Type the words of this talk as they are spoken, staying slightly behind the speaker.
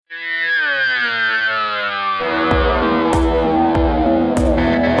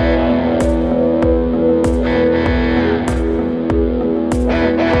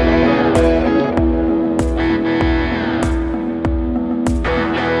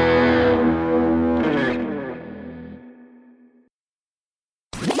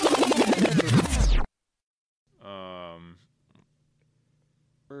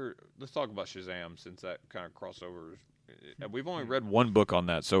let's talk about Shazam since that kind of crossover. We've only read one book on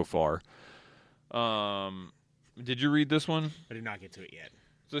that so far. Did you read this one? I did not get to it yet.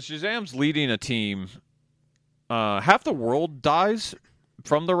 So Shazam's leading a team. Half the world dies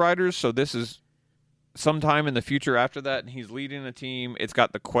from the Riders, so this is sometime in the future after that, and he's leading a team. It's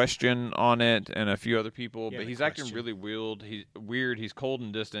got the Question on it and a few other people, but he's acting really weird. He's cold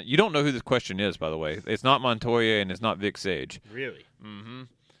and distant. You don't know who this Question is, by the way. It's not Montoya and it's not Vic Sage. Really? Mm-hmm.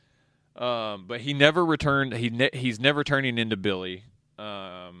 But he never returned. He's never turning into Billy.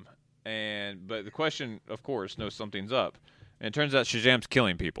 But the Question, of course, knows something's up. And it turns out Shazam's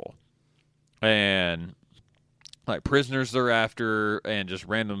killing people. And like prisoners they're after and just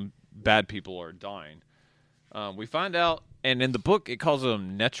random bad people are dying. We find out, and in the book it calls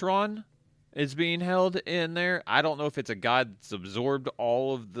him Netron is being held in there. I don't know if it's a guy that's absorbed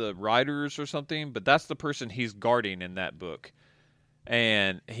all of the Riders or something, but that's the person he's guarding in that book.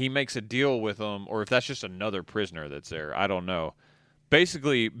 And he makes a deal with them, or if that's just another prisoner that's there, I don't know.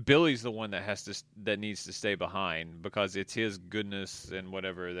 Basically, Billy's the one that needs to stay behind because it's his goodness and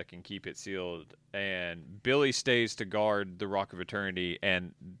whatever that can keep it sealed. And Billy stays to guard the Rock of Eternity,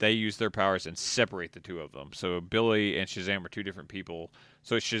 and they use their powers and separate the two of them. So Billy and Shazam are two different people.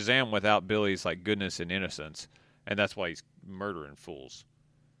 So it's Shazam without Billy's like goodness and innocence, and that's why he's murdering fools.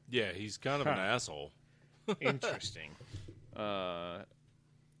 Yeah, he's kind of an asshole. Interesting. For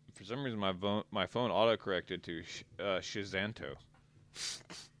some reason, my phone autocorrected to Shazanto.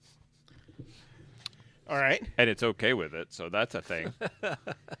 All right. And it's okay with it, so that's a thing.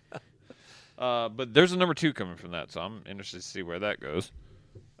 But there's a number 2 coming from that, so I'm interested to see where that goes.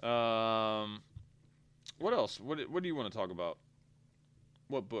 What else? What do you want to talk about?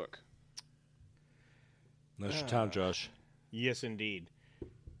 What book? That's your time, Josh. Yes, indeed.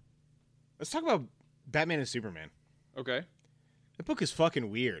 Let's talk about Batman and Superman. Okay. The book is fucking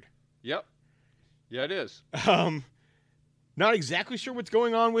weird. Yep. Yeah, it is. Not exactly sure what's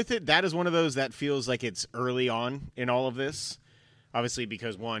going on with it. That is one of those that feels like it's early on in all of this. Obviously,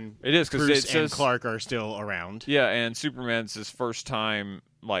 because it is because Bruce and Clark are still around. Yeah, and Superman's his first time.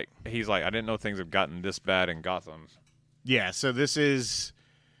 Like he's like, I didn't know things have gotten this bad in Gotham. Yeah, so this is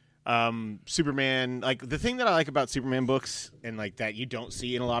Superman. Like the thing that I like about Superman books, and like that you don't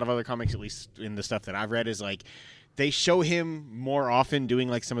see in a lot of other comics, at least in the stuff that I've read, is like they show him more often doing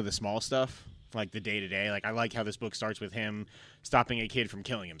like some of the small stuff. Like the day-to-day. Like I like how this book starts with him stopping a kid from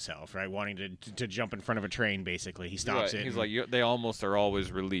killing himself, right? Wanting to jump in front of a train, basically. He stops it. He's like, they almost are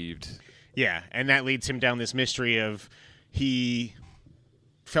always relieved. Yeah, and that leads him down this mystery of he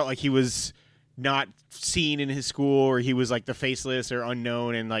felt like he was not seen in his school, or he was like the faceless or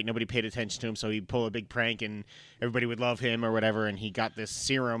unknown, and like nobody paid attention to him, so he'd pull a big prank and everybody would love him or whatever, and he got this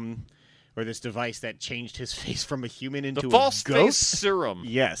serum or this device that changed his face from a human into a false goat. face serum.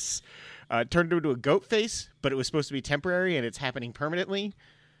 Yes. Turned into a goat face, but it was supposed to be temporary, and it's happening permanently.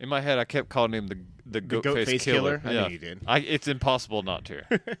 In my head, I kept calling him the goat face killer. I know you did. It's impossible not to.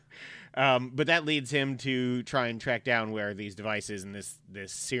 But that leads him to try and track down where these devices and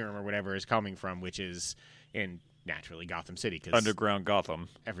this serum or whatever is coming from, which is in, naturally, Gotham City. 'Cause underground Gotham.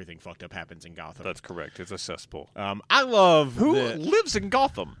 Everything fucked up happens in Gotham. That's correct. It's a cesspool. I love Who lives in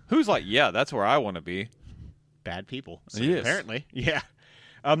Gotham? Who's like, yeah, that's where I want to be. Bad people. So yes. Apparently. Yeah.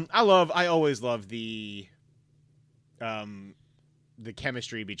 I always love the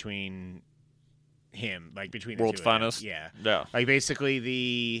chemistry between him, like between the World's two of them. Finest. Yeah. Yeah. Like basically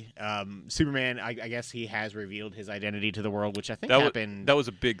the Superman, I guess he has revealed his identity to the world, which I think happened. That was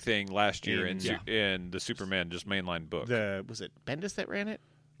a big thing last year in Yeah. the Superman just mainline book. Was it Bendis that ran it?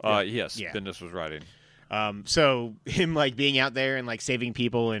 Yes. Yeah. Bendis was writing. So him like being out there and like saving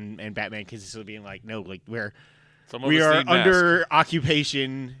people and Batman consistently being like, no, like we are under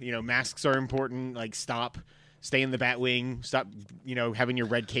occupation. You know, masks are important. Like, stay in the Batwing. Stop, having your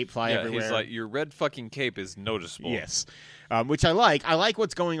red cape fly everywhere. He's like, your red fucking cape is noticeable. Yes, which I like. I like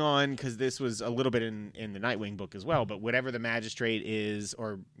what's going on because this was a little bit in the Nightwing book as well. But whatever the magistrate is,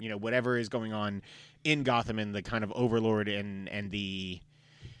 or whatever is going on in Gotham and the kind of overlord and the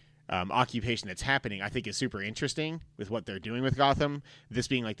occupation that's happening, I think is super interesting with what they're doing with Gotham. This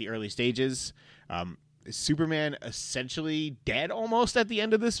being like the early stages. Superman essentially dead almost at the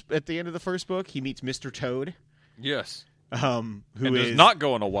end of the first book. He meets Mr. Toad. Yes. Who does not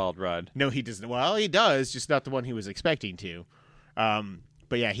go on a wild ride. No, he doesn't. Well, he does, just not the one he was expecting to.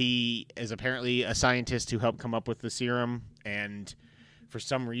 But yeah, he is apparently a scientist who helped come up with the serum, and for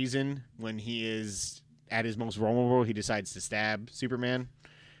some reason, when he is at his most vulnerable, he decides to stab Superman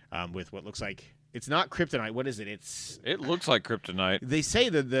with what looks like. It's not kryptonite. What is it? It looks like kryptonite. They say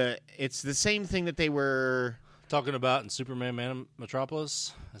that it's the same thing that they were Talking about in Superman Man of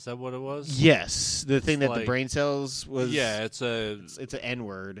Metropolis? Is that what it was? Yes, the thing that the like- brain cells was. Yeah, it's a... it's an N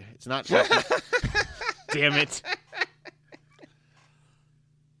word. It's not. Damn it!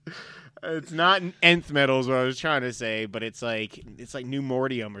 It's not nth metal is what I was trying to say, but it's like New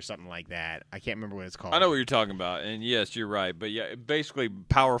Mortium or something like that. I can't remember what it's called. I know what you're talking about, and yes, you're right. But yeah, basically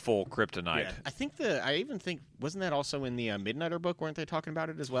powerful kryptonite. Yeah. I even think wasn't that also in the Midnighter book? Weren't they talking about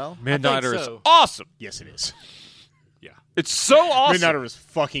it as well? Midnighter is so. awesome. Yes, it is. Yeah. It's so awesome. Midnighter was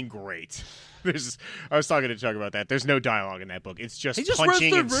fucking great. I was talking to Chuck about that. There's no dialogue in that book. It's just He just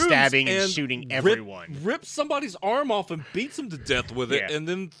punching runs and through rooms stabbing and shooting everyone. Rips somebody's arm off and beats him to death with it, Yeah. and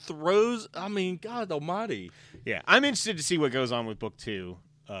then throws... I mean, God almighty. Yeah, I'm interested to see what goes on with book 2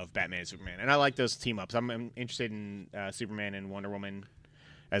 of Batman and Superman, and I like those team ups. I'm interested in Superman and Wonder Woman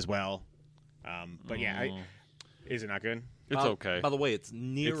as well. But yeah, is it not good? It's okay. By the way, it's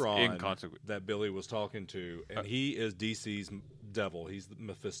Neron inconsequential. that Billy was talking to, and he is DC's devil. He's the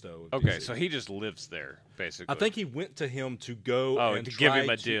Mephisto. of Okay, DC. so he just lives there, basically. I think he went to him to go and to give try him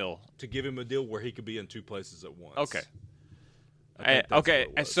a deal. to give him a deal where he could be in two places at once. Okay. I think that's Okay, what it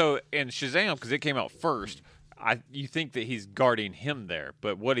and was. so in Shazam, because it came out first, you think that he's guarding him there,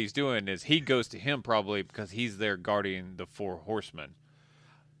 but what he's doing is he goes to him probably because he's there guarding the Four Horsemen.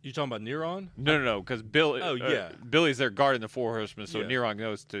 You talking about Neron? No, because Billy. Oh, yeah. Billy's there guarding the Four Horsemen, so Yeah. Neron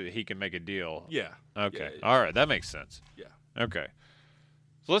knows he can make a deal. Yeah. Okay. Yeah. All right, that makes sense. Yeah. Okay.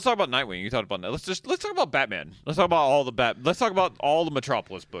 So let's talk about Nightwing. You talked about that. Let's talk about Batman. Let's talk about Let's talk about all the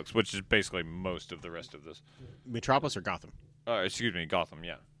Metropolis books, which is basically most of the rest of this. Metropolis or Gotham? Excuse me, Gotham.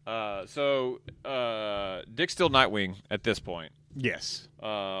 Yeah. So Dick's still Nightwing at this point. Yes.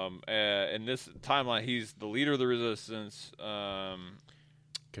 In this timeline, he's the leader of the Resistance.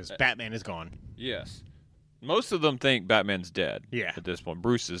 Because Batman is gone. Yes. Most of them think Batman's dead. Yeah. At this point,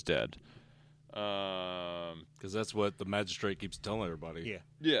 Bruce is dead. Because that's what the magistrate keeps telling everybody. Yeah.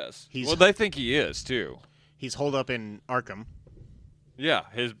 Yes. He's- Well, they think he is too. He's holed up in Arkham. Yeah.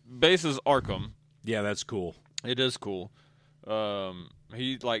 His base is Arkham. Yeah, that's cool. It is cool.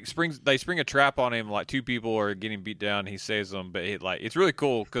 He they spring a trap on him. Like two people are getting beat down. He saves them, but it's really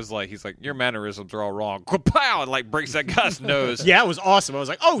cool because he's like, your mannerisms are all wrong. Pow! And breaks that guy's nose. Yeah, it was awesome. I was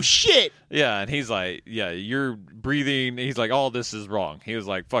like, oh shit. Yeah, and he's like, yeah, you're breathing. He's like, all this is wrong. He was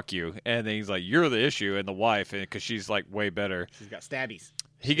like, fuck you. And then he's like, you're the issue, and the wife, because she's way better. He's got stabbies.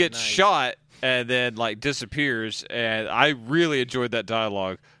 He gets Nice. shot and then disappears, and I really enjoyed that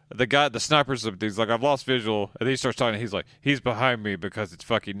dialogue. The sniper's he's like, I've lost visual, and then he starts talking. He's like, he's behind me because it's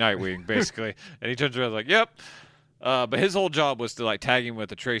fucking Nightwing, basically. And he turns around like, yep. But his whole job was to tag him with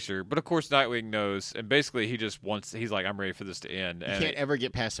the tracer. But of course, Nightwing knows, and basically he just wants. He's like, I'm ready for this to end. You And can't ever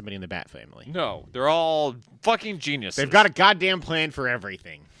get past somebody in the Bat family. no, they're all fucking geniuses. They've got a goddamn plan for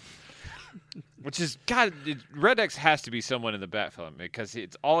everything. which is Red X has to be someone in the Bat film because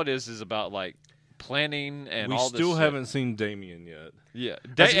all it is about planning and we all this still shit. haven't seen Damien yet. Yeah,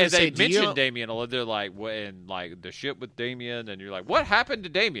 was gonna say, they do you mentioned know- Damien. They're like, and the shit with Damien, and you're like, what happened to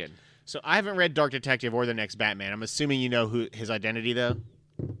Damien? So I haven't read Dark Detective or the next Batman. I'm assuming you know who his identity though.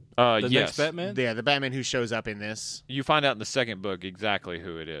 The yes, next Batman? Yeah, the Batman who shows up in this. you find out in the second book exactly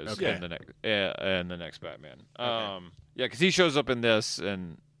who it is. Okay. In the next Batman. Yeah, because he shows up in this,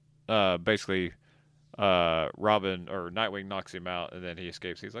 and basically, Robin or Nightwing knocks him out, and then he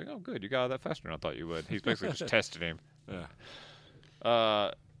escapes. He's like, "Oh, good, you got out that faster than I thought you would." He's basically just testing him. Yeah.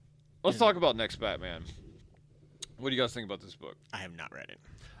 Let's talk about next Batman. What do you guys think about this book? I have not read it.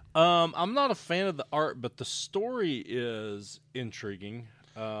 I'm not a fan of the art, but the story is intriguing.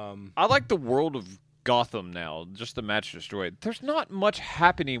 I like the world of Gotham now, just the match destroyed. There's not much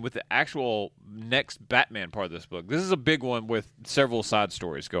happening with the actual next Batman part of this book. This is a big one with several side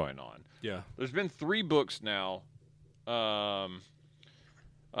stories going on. Yeah. There's been 3 books now.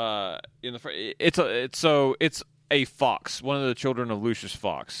 It's a Fox, one of the children of Lucius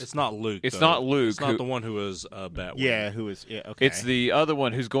Fox. It's not Luke. It's though. not Luke It's not who- the one who is Batwoman. Yeah, who is? Yeah, okay. It's the other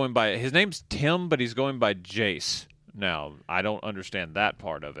one who's going by. His name's Tim, but he's going by Jace. Now I don't understand that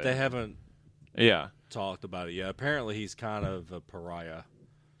part of it. They haven't Yeah. talked about it yet. Apparently, he's kind of a pariah.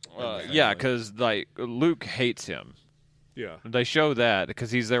 Yeah, because Luke hates him. Yeah. They show that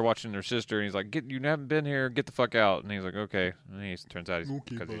because he's there watching their sister, and he's like, "You haven't been here. Get the fuck out." And he's like, "Okay." And he turns out he's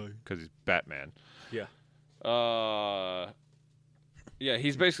because he's Batman. Yeah. Yeah,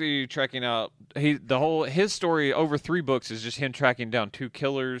 he's basically tracking out. His story over 3 books is just him tracking down 2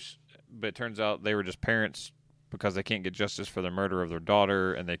 killers, but it turns out they were just parents because they can't get justice for the murder of their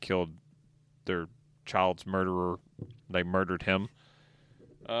daughter, and they killed their child's murderer. They murdered him.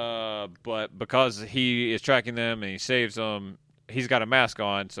 But because he is tracking them and he saves them, he's got a mask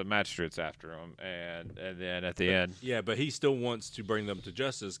on, so magistrate's after him, and then at the end, Yeah, but he still wants to bring them to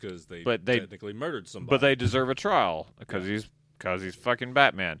justice because they technically murdered somebody. but they deserve a trial because he's fucking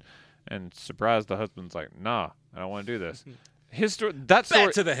Batman. And surprised, the husband's like, nah, I don't want to do this. His story, that story,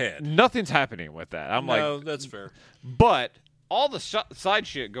 Back to the head. nothing's happening with that. I'm No, like, that's fair. but all the side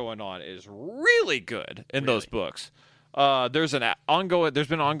shit going on is really good in those books. There's been an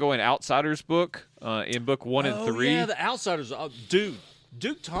ongoing Outsiders book in book 1 and 3. Yeah, the Outsiders. Dude,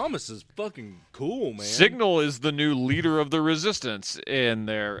 Duke Thomas is fucking cool, man. Signal is the new leader of the Resistance in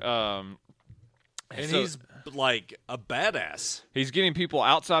there. And he's like a badass. He's getting people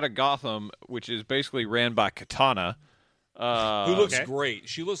outside of Gotham, which is basically ran by Katana. Who looks great.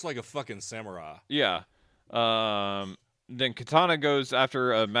 She looks like a fucking samurai. Yeah. Then Katana goes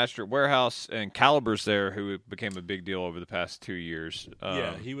after a Magistrate Warehouse, and Calibur's there, who became a big deal over the past 2 years.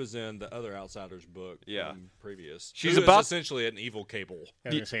 Yeah, he was in the other Outsiders book from previous. She's Who is about- essentially an evil Cable. I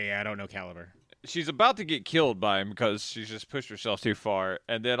was gonna say, I don't know Caliber. She's about to get killed by him because she's just pushed herself too far,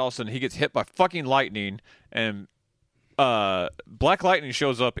 and then all of a sudden he gets hit by fucking lightning, and Black Lightning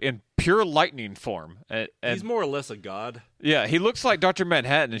shows up in pure lightning form. And He's more or less a god. yeah, he looks like Dr.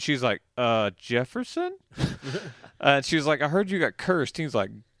 Manhattan, and she's like, Jefferson? And she's like, I heard you got cursed. He's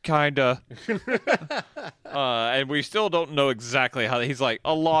like, kinda. And we still don't know exactly how. He's like,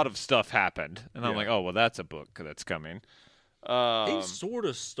 a lot of stuff happened. And I'm like, oh, well, that's a book that's coming. He sort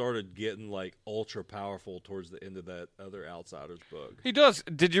of started getting like ultra powerful towards the end of that other Outsiders book. He does.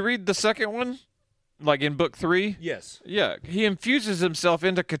 Did you read the second one? Like in book 3? Yes. Yeah, he infuses himself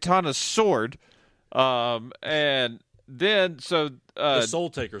into Katana's sword, and then The Soul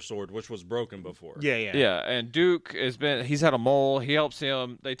Taker sword, which was broken before. yeah, and Duke he's had a mole. He helps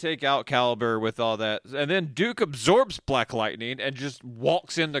him. They take out Caliber with all that, and then Duke absorbs Black Lightning and just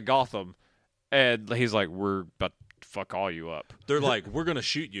walks into Gotham, and he's like, "We're about to fuck all you up." They're like, we're going to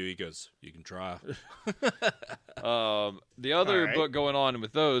shoot you. He goes, you can try. The other right. book going on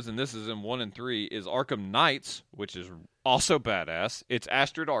with those, and this is in 1 and 3, is Arkham Knights, which is also badass. It's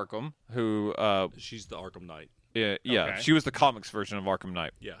Astrid Arkham, who She's the Arkham Knight. yeah, Okay. she was the comics version of Arkham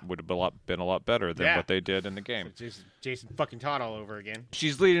Knight. Yeah. Would have been a lot better than Yeah. what they did in the game. Jason fucking Todd all over again.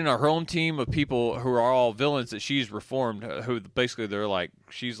 She's leading her own team of people who are all villains that she's reformed. Who basically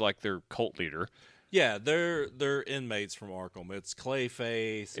she's like their cult leader. Yeah, they're inmates from Arkham. It's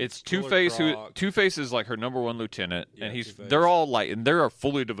Clayface. It's Killer Two-Face Croc. Two-Face is like her number one lieutenant, Yeah, and Two-Face. they're all and they are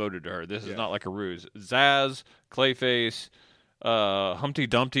fully devoted to her. This is Yeah. not like a ruse. Zaz, Clayface, Humpty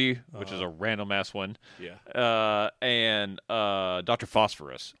Dumpty, which is a random ass one, Yeah. and Dr.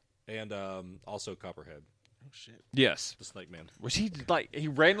 Phosphorus. And also Copperhead, Oh shit. Yes. the Snake Man. Was he he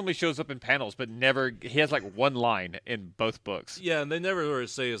randomly shows up in panels, but never. He has like one line in both books. Yeah, and they never really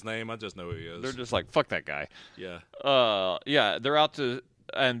say his name. I just know who he is. They're just like, fuck that guy. yeah. Yeah, they're out to,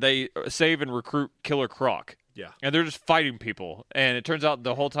 and they save and recruit Killer Croc. Yeah. And they're just fighting people. And it turns out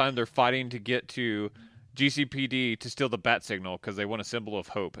the whole time they're fighting to get to GCPD to steal the bat signal because they want a symbol of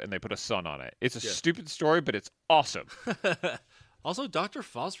hope, and they put a sun on it. It's a stupid story, but it's awesome. Also, Dr.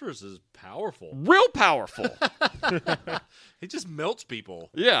 Phosphorus is powerful. Real powerful. He just melts people.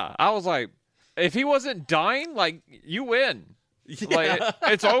 Yeah, I was like, if he wasn't dying, like, you win. Like,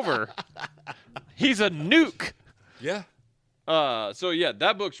 it's over. He's a nuke. Yeah. So yeah,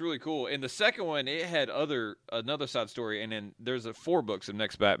 that book's really cool. In the second one, it had another side story, and then there's 4 books of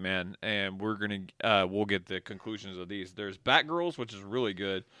Next Batman, and we'll get the conclusions of these. There's Batgirls, which is really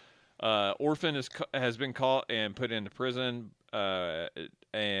good. Orphan has been caught and put into prison,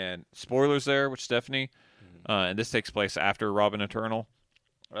 and spoilers there with Stephanie, and this takes place after Robin Eternal.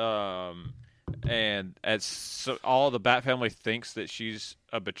 And all the Bat family thinks that she's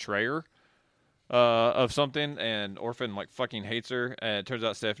a betrayer of something, and Orphan fucking hates her. And it turns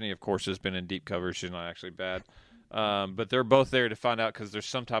out Stephanie, of course, has been in deep cover. She's not actually bad. But they're both there to find out because there's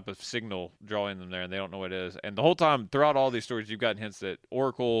some type of signal drawing them there, and they don't know what it is. And the whole time, throughout all these stories, you've gotten hints that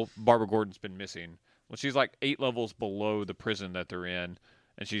Oracle, Barbara Gordon's been missing. Well, she's like 8 levels below the prison that they're in,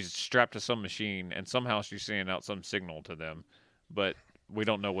 and she's strapped to some machine, and somehow she's sending out some signal to them. But we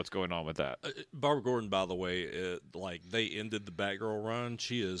don't know what's going on with that. Barbara Gordon, by the way, they ended the Batgirl run.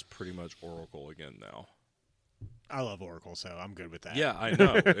 She is pretty much Oracle again now. I love Oracle, so I'm good with that. Yeah, I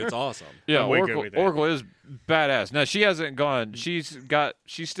know. It's awesome. Yeah, I'm way good with that. Oracle is badass. Now she hasn't gone. She's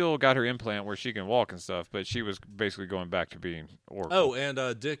still got her implant where she can walk and stuff, but she was basically going back to being Oracle. Oh,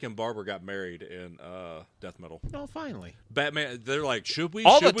 and Dick and Barbara got married in Death Metal. Oh, finally. Batman, they're like, should we?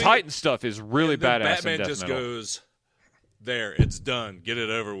 all should the we? Titan stuff is really And then badass. Batman in Death just Metal. goes, there, it's done. Get it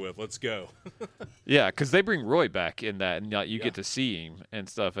over with. Let's go. Yeah, because they bring Roy back in that, and you Yeah. get to see him and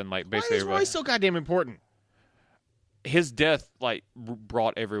stuff, and Why basically is Roy so goddamn important? his death like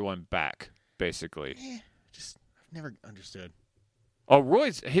brought everyone back basically. Just I've never understood. Oh,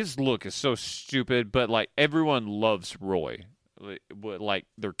 his look is so stupid, but like everyone loves Roy. Like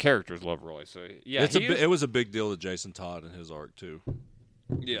their characters love Roy. So yeah, it was a big deal to Jason Todd and his arc too.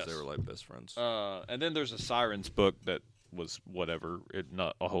 Yes, They were like best friends. and then there's a Sirens book that was whatever.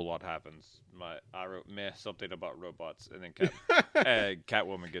 Not a whole lot happens. I wrote something about robots, and then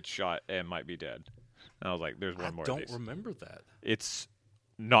Catwoman gets shot and might be dead. And I was like, "There's one more." I don't of these. remember that. It's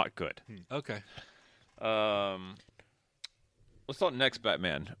not good. Okay. Let's talk next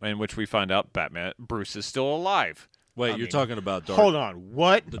Batman, in which we find out Bruce is still alive. Wait, you're talking about Dark? Hold on,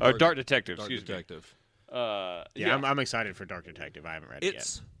 what? Dark Detective. Dark Excuse Detective. me. Yeah, I'm excited for Dark Detective. I haven't read it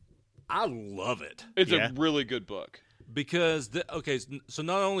yet. I love it It's a really good book. because so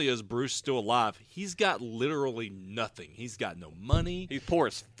not only is Bruce still alive, he's got literally nothing. He's got no money. He's poor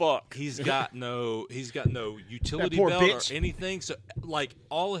as fuck. He's got no utility poor belt bitch. or anything. So like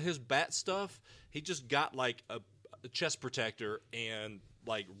all of his bat stuff, he just got like a chest protector and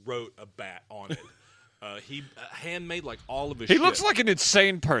like wrote a bat on it. He handmade like all of his He shit. looks like an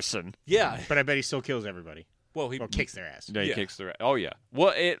insane person. Yeah. But I bet he still kills everybody Well, he or kicks their ass. Yeah, he Yeah. kicks the. Oh yeah.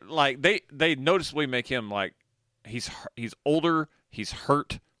 Well, it like they noticeably make him like he's older. He's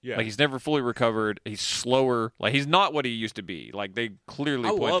hurt. Yeah. Like he's never fully recovered. He's slower. Like he's not what he used to be. Like they clearly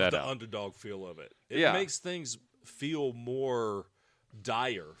I point love that the out. underdog feel of it. It Yeah. makes things feel more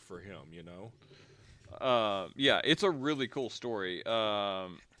dire for him, you know? Yeah, it's a really cool story.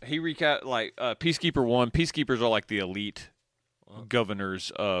 He recap like Peacekeeper 1. Peacekeepers are like the elite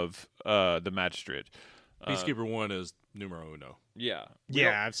governors of the magistrate. Peacekeeper 1 is numero uno. Yeah,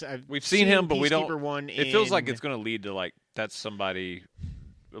 Yeah, we've seen him, but we don't. Peacekeeper One. It feels like it's going to lead to like that's somebody,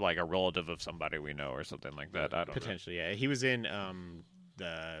 like a relative of somebody we know or something like that. I don't know. potentially. Yeah, he was in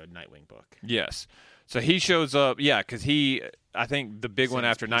the Nightwing book. Yes. So he shows up, because I think the big one Same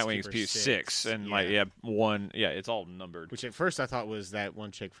as after Nightwing is Peacekeeper 6, and yeah. one, it's all numbered. Which at first I thought was that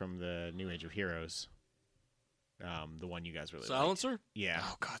one chick from the New Age of Heroes. The one you guys really liked. Silencer? Yeah.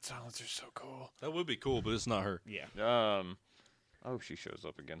 Oh God, Silencer's so cool. That would be cool, but it's not her. Yeah. Oh, she shows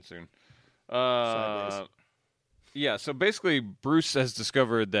up again soon. Sideways. Yeah. So basically, Bruce has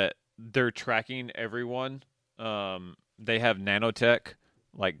discovered that they're tracking everyone. They have nanotech,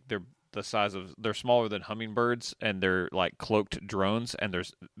 like they're smaller than hummingbirds, and they're like cloaked drones, and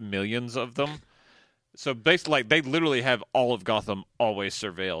there's millions of them. So basically, like they literally have all of Gotham always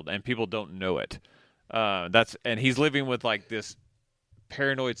surveilled, and people don't know it. And he's living with like this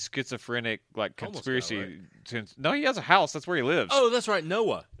paranoid, schizophrenic, like conspiracy. No, he has a house. That's where he lives. Oh, that's right,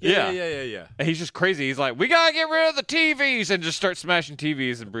 Noah. Yeah. Yeah. And he's just crazy. He's like, we gotta get rid of the TVs, and just start smashing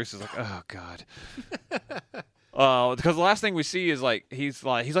TVs. And Bruce is like, oh God. Because the last thing we see is like he's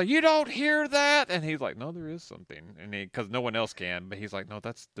like you don't hear that, and he's like, no, there is something, and because no one else can, but he's like, no,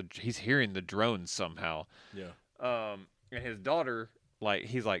 he's hearing the drones somehow. Yeah. And his daughter, like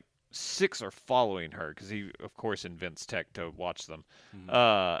he's like 6 are following her because he of course invents tech to watch them,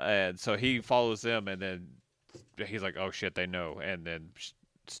 and so he follows them, and then he's like, oh shit, they know, and then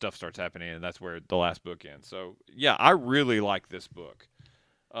stuff starts happening, and that's where the last book ends. So yeah, I really like this book.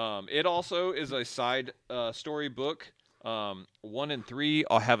 It also is a side story book. 1 and 3,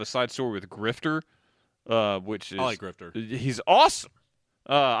 I'll have a side story with Grifter, which is I like Grifter. He's awesome.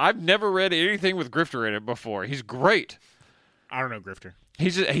 I've never read anything with Grifter in it before. He's great. I don't know Grifter.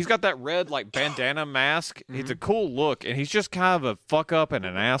 He's got that red like bandana mask. It's a cool look, and he's just kind of a fuck up and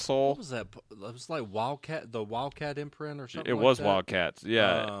an asshole. What was that? It was like the Wildcat imprint or something. It like was that. Wildcats.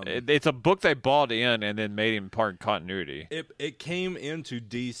 Yeah, it's a book they bought in and then made him part continuity. It came into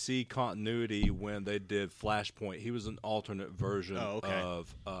DC continuity when they did Flashpoint. He was an alternate version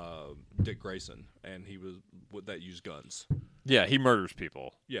of Dick Grayson, and he was that used guns. Yeah, he murders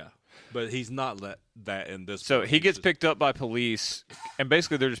people. Yeah, but he's not that in this. So book. he He's gets just- picked up by police, and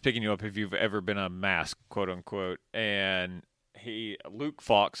basically they're just picking you up if you've ever been unmasked, quote unquote. And Luke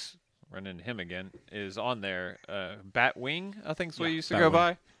Fox, run into him again, is on there. Batwing, I think is what he used to go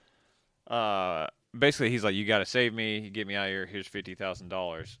by. Basically, he's like, you got to save me. You get me out of here. Here's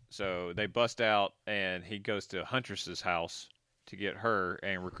 $50,000. So they bust out, and he goes to Huntress's house to get her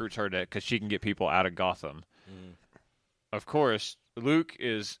and recruits her because she can get people out of Gotham. Of course, Luke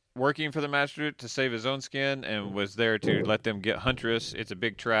is working for the Magistrate to save his own skin and was there to let them get Huntress. It's a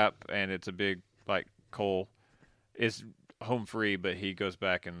big trap, and it's a big, like, Cole is home free, but he goes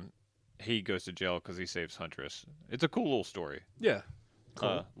back and he goes to jail because he saves Huntress. It's a cool little story. Yeah,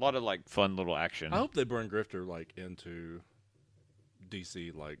 A lot of, like, fun little action. I hope they bring Grifter like into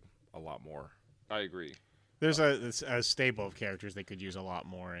DC like a lot more. I agree. There's a stable of characters they could use a lot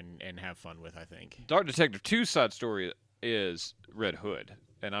more and have fun with, I think. Dark Detective 2 side story is Red Hood,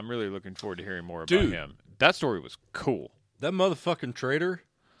 and I'm really looking forward to hearing more about Dude. him. That story was cool. That motherfucking traitor.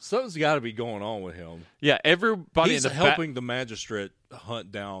 Something's got to be going on with him. Yeah, everybody He's in the helping the magistrate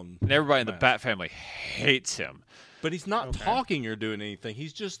hunt down. and everybody in the Matt. Bat family hates him. But he's not talking or doing anything.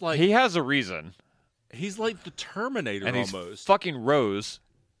 He's just like He has a reason, he's like the Terminator and he's almost. fucking Rose,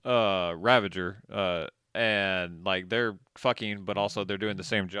 Ravager, and like they're fucking, but also they're doing the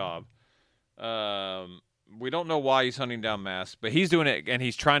same job. We don't know why he's hunting down masks, but he's doing it, and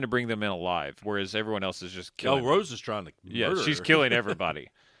he's trying to bring them in alive, whereas everyone else is just killing. Rose is trying to murder she's her. killing everybody.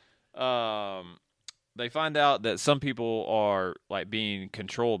 They find out that some people are like being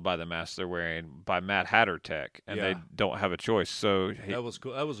controlled by the masks they're wearing by Mad Hatter tech, and they Yeah. don't have a choice. So That was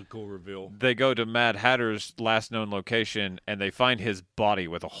cool. That was a cool reveal. they go to Mad Hatter's last known location, and they find his body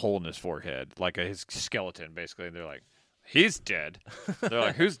with a hole in his forehead, like his skeleton, basically. And they're like, "He's dead." They're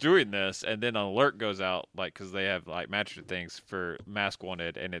like, "Who's doing this?" And then an alert goes out, like, because they have like matched things for Mask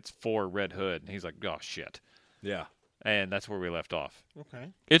Wanted, and it's for Red Hood, and he's like, "Oh shit!" Yeah. And that's where we left off.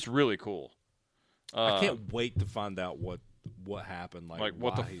 Okay. It's really cool. I can't wait to find out what happened. Like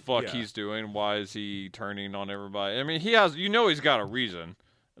what why the fuck yeah. he's doing? Why is he turning on everybody? I mean, he has, he's got a reason,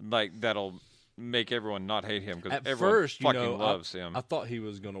 like that'll make everyone not hate him because At everyone first, fucking loves him. I thought he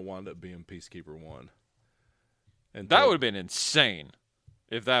was going to wind up being Peacekeeper 1. And That would have been insane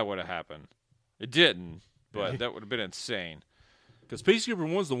if that would have happened. It didn't, but that would have been insane. because Peacekeeper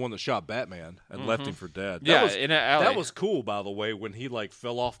 1's the one that shot Batman and left him for dead. Yeah, in an alley. That was cool, by the way, when he like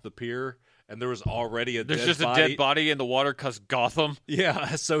fell off the pier and there was already a There's dead just body. a dead body in the water because Gotham.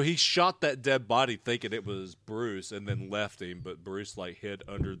 Yeah, so he shot that dead body thinking it was Bruce and then left him, but Bruce like hid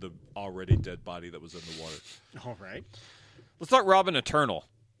under the already dead body that was in the water. All right. Let's talk Robin Eternal.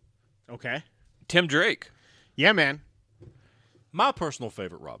 Okay. Tim Drake. Yeah, man. My personal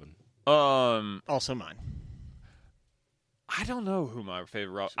favorite Robin. Also mine. I don't know who my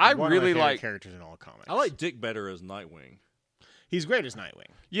favorite Robin. One I of my really favorite like. characters in all comics. I like Dick better as Nightwing. He's great as Nightwing.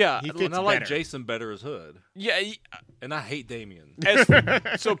 Yeah, He And fits I like better. Jason better as Hood. yeah. And I hate Damien.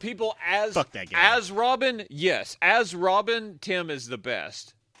 So people as Fuck that guy. as Robin, yes, as Robin, Tim is the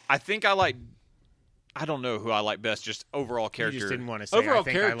best. I think I like. I don't know who I like best. Just overall You character. just didn't want to say. Overall I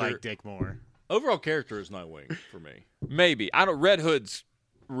think character- I like Dick more. Overall character is Nightwing for me. Maybe I don't. Red Hood's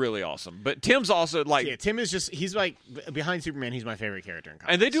really awesome, but Tim's also like. Yeah, Tim is just—he's like behind Superman. He's my favorite character in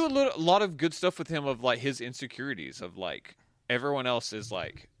comics. And they do a lot of good stuff with him of like his insecurities of like everyone else is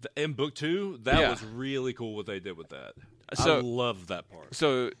like. In book 2, that Yeah. was really cool what they did with that. So- I love that part.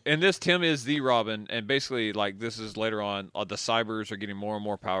 So in this, Tim is the Robin, and basically like this is later on. The cybers are getting more and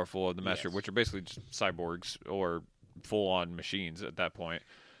more powerful of the Master, Yes. which are basically just cyborgs or full-on machines at that point.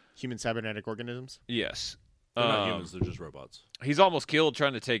 Human cybernetic organisms. Yes. They're not humans; they're just robots. He's almost killed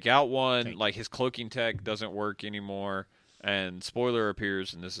trying to take out one. Thank you. Like his cloaking tech doesn't work anymore. And spoiler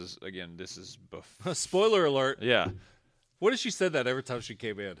appears, and this is Spoiler alert! yeah. What if she said that every time she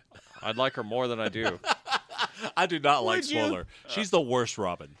came in? I'd like her more than I do. I do not like Would you? spoiler. She's the worst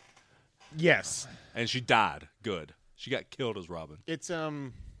Robin, Yes, and she died. Good. She got killed as Robin. it's What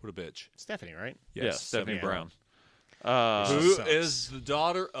a bitch. Stephanie, right? Yeah, Stephanie yeah. Brown. Who sucks. is the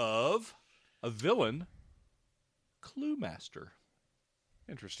daughter of a villain, Cluemaster.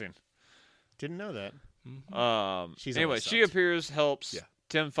 Interesting. Didn't know that. She's She's anyway, always she sucked. appears, helps. Yeah.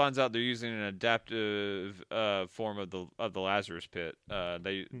 Tim finds out they're using an adaptive form of the Lazarus Pit.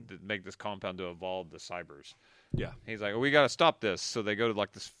 They make this compound to evolve the cybers. Yeah. He's like, we got to stop this. So they go to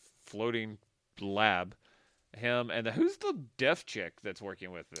like this floating lab. Him and who's the deaf chick that's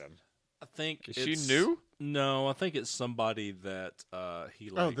working with them? I think Is she it's- new? No, I think it's somebody that he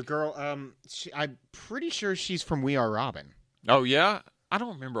like. Oh, the girl. I'm pretty sure she's from We Are Robin. Oh yeah, I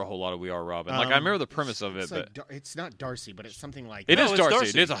don't remember a whole lot of We Are Robin. Like I remember the premise of it, It's, but like, it's not Darcy, but it's something like it that. is it's Darcy.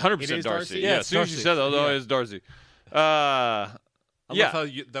 Darcy. It is 100% It is Darcy. Darcy? Yeah, Yeah, as it's soon as you Darcy. said that, oh, Yeah. it's Darcy. I Yeah. love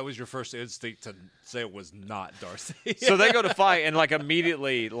how that was your first instinct to say it was not Darcy. So they go to fight, and like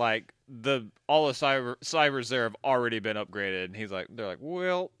immediately, like all the cybers there have already been upgraded, and they're like,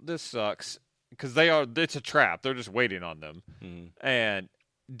 well, this sucks because it's a trap. They're just waiting on them, and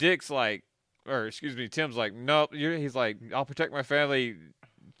Dick's like, or excuse me, Tim's like, nope. He's like, I'll protect my family.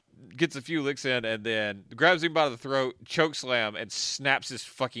 Gets a few licks in, and then grabs him by the throat, choke slam, and snaps his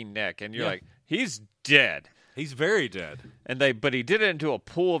fucking neck, and you're Yeah. like, he's dead. He's very dead. But he did it into a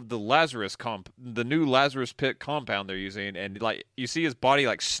pool of the the new Lazarus Pit compound they're using, and like you see his body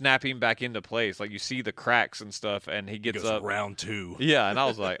like snapping back into place, like you see the cracks and stuff, and he gets Goes up. round 2. Yeah, and I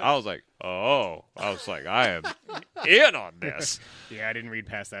was like, oh, I was like, I am in on this. Yeah, I didn't read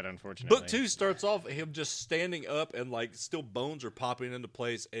past that, unfortunately. Book 2 starts off him just standing up and like still bones are popping into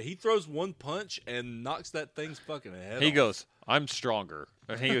place, and he throws one punch and knocks that thing's fucking head He off. goes, I'm stronger.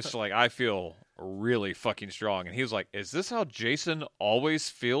 And he was like, I feel really fucking strong. And he was like, is this how Jason always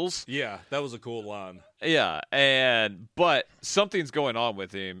feels? Yeah, that was a cool line. Yeah, but something's going on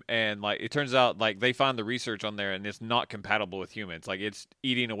with him, and like it turns out like they find the research on there, and it's not compatible with humans. Like it's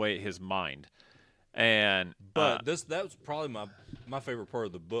eating away at his mind. And But that was probably my favorite part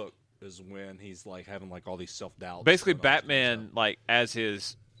of the book is when he's like having like all these self doubts. basically Batman, like as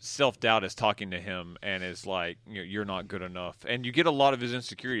his self-doubt is talking to him and is like, you're not good enough, and you get a lot of his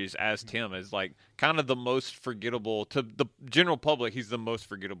insecurities as Tim is like kind of the most forgettable to the general public. He's the most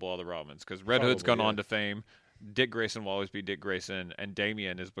forgettable of the Robins because Red Hood's gone Probably, yeah. on to fame. Dick Grayson will always be Dick Grayson, and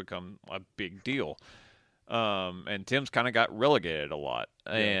Damian has become a big deal. And Tim's kind of got relegated a lot.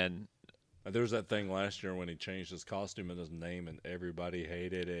 And There was that thing last year when he changed his costume and his name, and everybody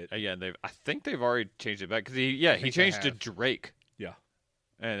hated it. yeah, I think they've already changed it back because he think they changed to have. Drake, Yeah,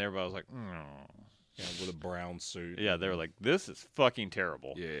 and everybody was like, yeah, with a brown suit. yeah, they were like, this is fucking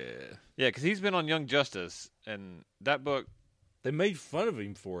terrible. yeah. Yeah, because he's been on Young Justice, and that book, They made fun of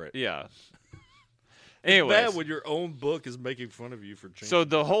him for it. yeah. Bad Anyways, when your own book is making fun of you for changing. so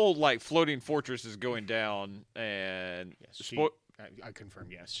the whole like floating fortress is going down, and Yes, I confirm,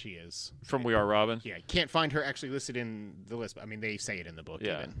 yes, she is. from We Are Robin. Yeah, can't find her actually listed in the list, but I mean, they say it in the book.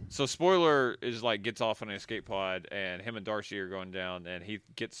 Yeah. Even. So spoiler is like gets off on an escape pod, and him and Darcy are going down, and he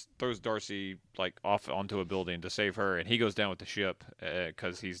throws Darcy like off onto a building to save her, and he goes down with the ship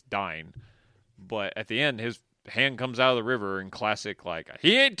because he's dying. But at the end, his hand comes out of the river in classic like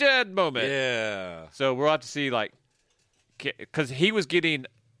he ain't dead moment. yeah, So we'll have to see like because he was getting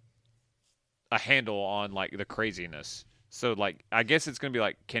a handle on like the craziness. So like I guess it's gonna be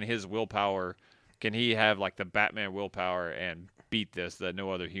like, can he have like the Batman willpower and beat this that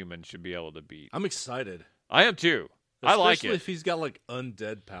no other human should be able to beat? I'm excited. I am too. I like Especially it. if he's got like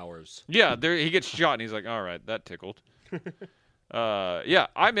undead powers. Yeah, he gets shot and he's like, all right, that tickled. Yeah,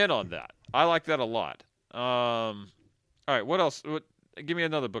 I'm in on that. I like that a lot. All right, what else? Give me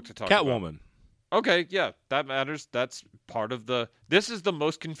another book to talk about. Catwoman. Okay, yeah, that matters. That's part of the. This is the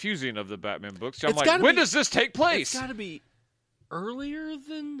most confusing of the Batman books. I'm It's like, gotta when be- does this take place? It's got to be earlier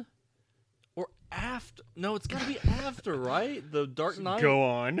than or after. No, it's got to be after, right? The Dark Knight, Go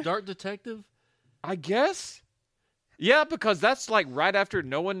on. Dark Detective. I guess. Yeah, because that's like right after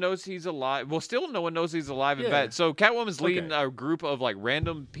no one knows he's alive. Well, still no one knows he's alive in Yeah. bed. So Catwoman's leading Okay. a group of like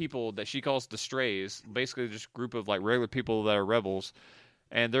random people that she calls the Strays. Basically, just a group of like regular people that are rebels,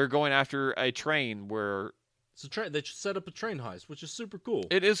 and they're going after a train where It's a train. They set up a train heist, which is super cool.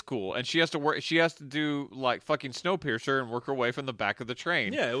 it is cool, and she has to work. She has to do like fucking Snowpiercer and work her way from the back of the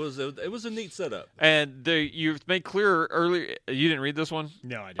train. Yeah, it was a neat setup. And you've made clear earlier. You didn't read this one.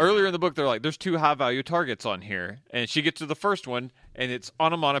 No, I didn't. Earlier in the book, they're like, "There's 2 high-value targets on here," and she gets to the first one, and it's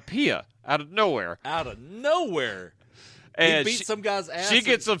onomatopoeia out of nowhere. Out of nowhere, And he beat some guy's ass. she and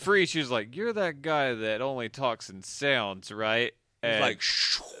gets them free. She's like, "You're that guy that only talks in sounds, right?" he's And like,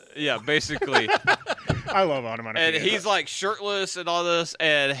 yeah, basically. I love onomatopoeia. And he's like shirtless and all this,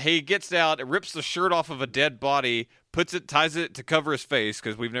 and he gets down and rips the shirt off of a dead body, ties it to cover his face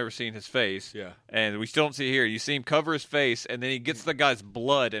because we've never seen his face. Yeah. And we still don't see it here. You see him cover his face, and then he gets the guy's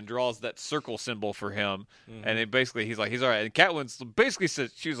blood and draws that circle symbol for him. And then basically he's like, he's all right. And Catwoman basically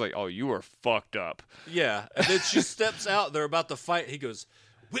says, she's like, "Oh, you are fucked up." yeah. And then she steps out. They're about to fight. He goes,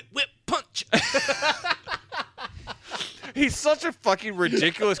 whip, whip, punch. He's such a fucking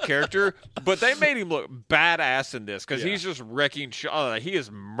ridiculous character, but they made him look badass in this because Yeah. he's just wrecking he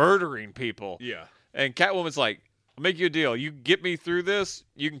is murdering people. Yeah. And Catwoman's like, "I'll make you a deal. You get me through this,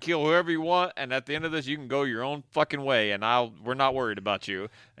 you can kill whoever you want, and at the end of this, you can go your own fucking way, and we're not worried about you."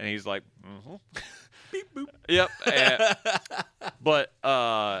 And he's like, "Mm-hmm." Beep, boop. Yep. But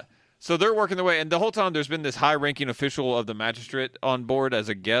so they're working their way, and the whole time there's been this high-ranking official of the magistrate on board as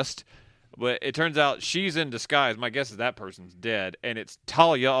a guest. But it turns out she's in disguise. My guess is that person's dead, and it's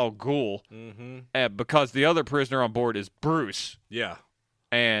Talia al Ghul, because the other prisoner on board is Bruce. Yeah.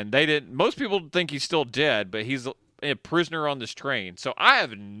 And most people think he's still dead, but he's a prisoner on this train. So I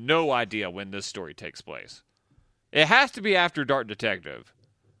have no idea when this story takes place. It has to be after Dark Detective.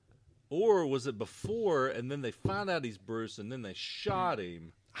 Or was it before, and then they find out he's Bruce, and then they shot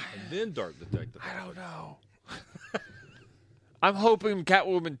him, and then Dark Detective? I don't know. I'm hoping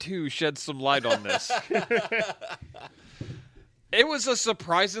Catwoman 2 sheds some light on this. It was a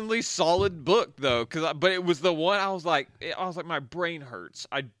surprisingly solid book, though, but it was the one I was like, my brain hurts.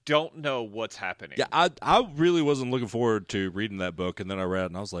 I don't know what's happening. Yeah, I really wasn't looking forward to reading that book, and then I read it,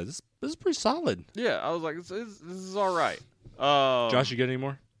 and I was like, this is pretty solid. Yeah, I was like, this is all right. Josh, you get any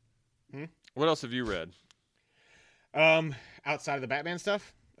more? What else have you read? Outside of the Batman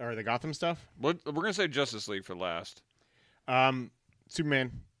stuff or the Gotham stuff, We're gonna say Justice League for last.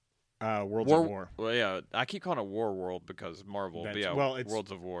 Superman, Worlds of War. Well, yeah, I keep calling it War World because Marvel. But yeah, well, it's-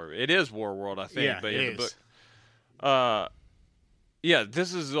 Worlds of War. It is War World, I think. Yeah, but it the is. book. Yeah,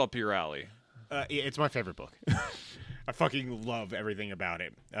 this is up your alley. It's my favorite book. I fucking love everything about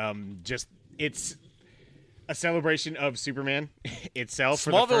it. It's a celebration of Superman itself.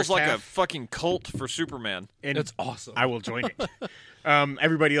 For the Smallville's first like half, a fucking cult for Superman. and It's awesome. I will join it.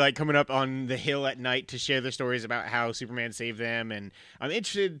 Everybody like coming up on the hill at night to share their stories about how Superman saved them, and I'm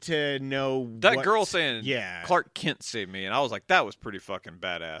interested to know That girl saying, Yeah. Clark Kent saved me, and I was like, that was pretty fucking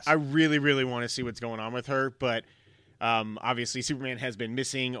badass. I really, really want to see what's going on with her, but obviously Superman has been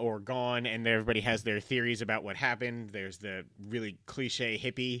missing or gone, and everybody has their theories about what happened. There's the really cliche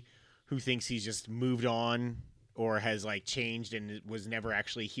hippie who thinks he's just moved on or has like changed and was never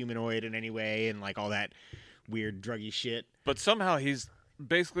actually humanoid in any way, and like all that weird druggy shit. But somehow he's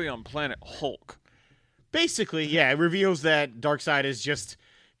basically on Planet Hulk. Basically, yeah, it reveals that Darkseid is just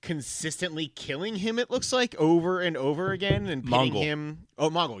consistently killing him, it looks like, over and over again, and pitting Mongol. him... Oh,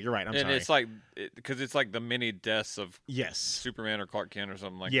 Mongol, you're right, I'm And sorry. it's like, because it's like the many deaths of Yes. Superman or Clark Kent or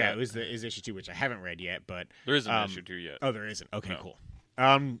something like Yeah, that. it was is issue 2, which I haven't read yet, but... There isn't an issue 2 yet. Oh, there isn't. Okay, No.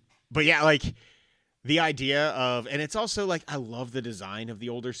 cool. But yeah, like the idea of, and it's also like I love the design of the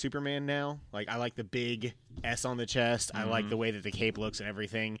older Superman now. Like I like the big S on the chest. I like the way that the cape looks and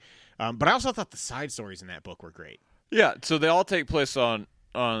everything. But I also thought the side stories in that book were great. Yeah, so they all take place on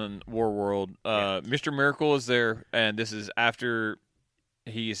War World. Mr. Miracle is there, and this is after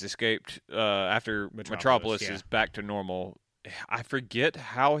he's escaped. After Metropolis yeah. is back to normal. I forget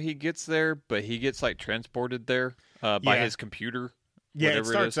how he gets there, but he gets like transported there by Yeah. his computer. Yeah, it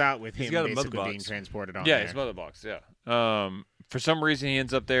whatever starts is. out with He's him got a mother basically being box. transported on Yeah, there. his mother box. Yeah. For some reason, he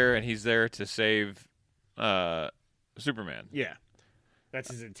ends up there, and he's there to save Superman. Yeah. That's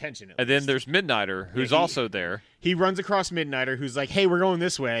his intention. At And then least. there's Midnighter, who's he- also there. He runs across Midnighter, who's like, "Hey, we're going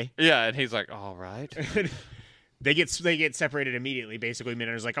this way." Yeah, and he's like, "All right." They get separated immediately. Basically,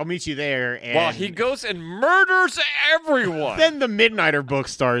 Midnighter's like, "I'll meet you there." And Well, he goes and murders everyone. then the Midnighter book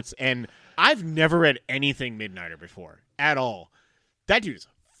starts, and I've never read anything Midnighter before at all. That dude's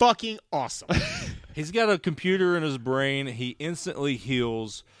fucking awesome. He's got a computer in his brain. He instantly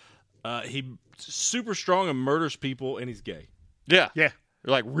heals. He's super strong and murders people, and he's gay. Yeah, Yeah.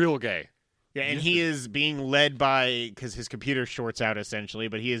 like real gay. Yeah, and he is being led by, because his computer shorts out essentially,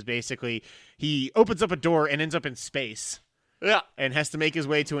 but he is basically, he opens up a door and ends up in space Yeah, and has to make his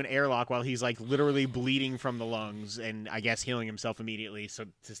way to an airlock while he's like literally bleeding from the lungs and I guess healing himself immediately so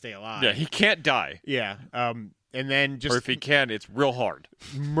to stay alive. yeah, he can't die, Yeah. And then or just if he can, it's real hard.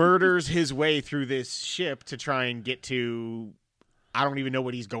 murders his way through this ship to try and get to, I don't even know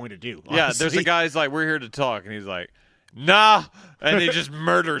what he's going to do. Yeah, there's a honestly. guy's like, "We're here to talk," and he's like, "Nah," and he just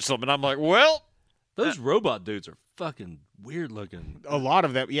murders him, and I'm like, "Well, Those robot dudes are fucking weird looking. A lot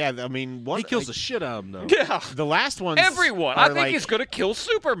of them, yeah. I mean, one He kills the shit out of them, though. yeah." the last ones. Everyone, are I think like, he's gonna kill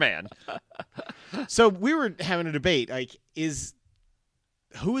Superman. So we were having a debate. Like,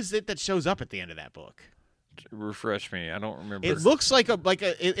 who is it that shows up at the end of that book? Refresh me. I don't remember. It looks like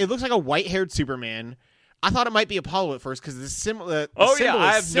it looks like a white-haired Superman. I thought it might be Apollo at first because the similar. Oh yeah,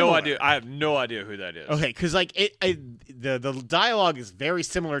 I have no idea. I have no idea who that is. Okay, because like the dialogue is very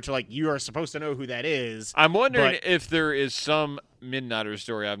similar to like you are supposed to know who that is. I'm wondering But- if there is some Midnighter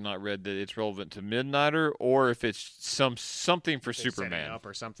story I've not read that it's relevant to Midnighter, or if it's something for They're setting Superman. up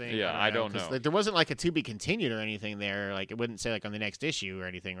or something. Yeah, I don't 'cause, know. like, there wasn't like a to be continued or anything there. Like it wouldn't say like on the next issue or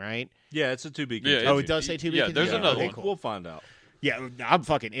anything, right? Yeah, it's a to be Yeah, continued. Oh, it does say to be Yeah, continued. there's another Okay, one. cool. We'll find out. Yeah, I'm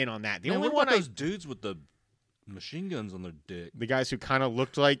fucking in on that. The Man, only what one about those dudes with the machine guns on their dick? the guys who kind of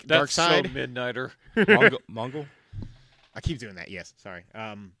looked like That's so Darkseid. Midnighter. Mongol? I keep doing that. Yes, sorry.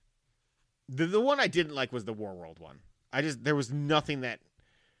 The one I didn't like was the War World one. There was nothing that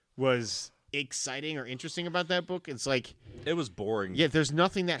was exciting or interesting about that book. It's like, It was boring. yeah, there's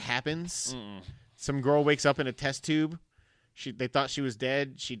nothing that happens. Some girl wakes up in a test tube. They thought she was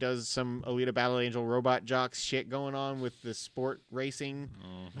dead. She does some Alita Battle Angel robot jocks shit going on with the sport racing.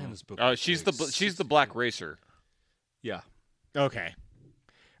 Man, this book. She's the black racer. Yeah. Okay.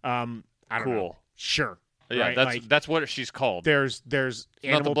 I don't know. Cool. Sure. Yeah, Right? that's Like, that's what she's called. there's Not the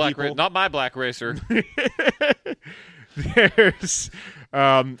animal black people. not my black racer. There's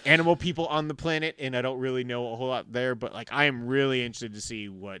animal people on the planet, and I don't really know a whole lot there. But like, I am really interested to see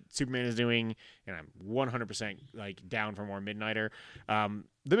what Superman is doing, and I'm 100% like down for more Midnighter.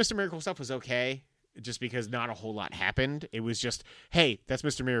 The Mr. Miracle stuff was okay, just because not a whole lot happened. It was just, hey, that's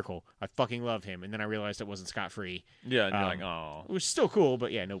Mr. Miracle. I fucking love him, and then I realized it wasn't Scott Free. Yeah, and you're like, oh, It was still cool,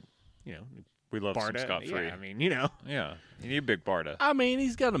 but yeah, no, we love some Barda. Scott Free. Yeah, I mean, Yeah, you need Big Barda. I mean,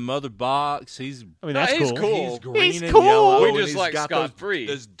 he's got a mother box. that's he's cool. cool. He's green He's and cool. yellow. We and just he's like got Scott Free.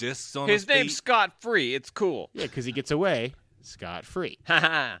 Those discs on His his name's feet. Scott Free. It's cool. Yeah, because he gets away scot free.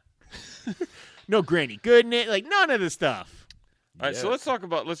 Haha. No Granny Goodness, like none of the stuff. All right, so Yeah. let's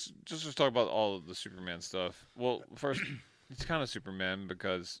just talk about all of the Superman stuff. Well, first, it's kind of Superman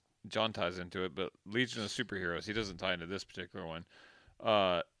because John ties into it, but Legion of Superheroes, he doesn't tie into this particular one.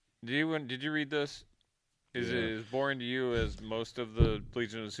 Did you read this? Is it as boring to you as most of the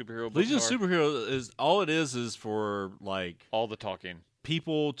Legion of Superhero books Legion of are? Superheroes is all it is for like All the talking.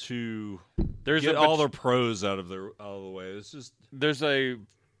 people to There's get a all bet- their pros out of the way. It's just There's a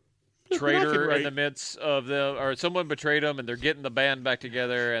traitor in the midst of them, or someone betrayed them, and they're getting the band back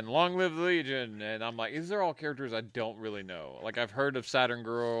together, and long live the Legion. And I'm like, these are all characters I don't really know. Like, I've heard of Saturn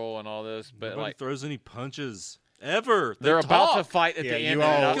Girl and all this, but nobody like, throws any punches ever. They they're about to talk. fight at Yeah, the end. you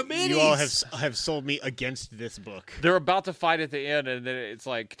and all, I- you all have sold me against this book. they're about to fight at the end, and then it's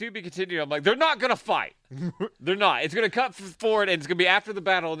like, to be continued. I'm like, they're not going to fight. They're not. It's going to cut forward, and it's going to be after the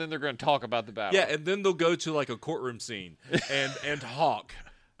battle, and then they're going to talk about the battle. Yeah, and then they'll go to like a courtroom scene and talk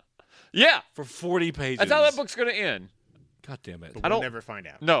Yeah. for 40 pages. That's how that book's going to end. God damn it! But I we'll don't- never find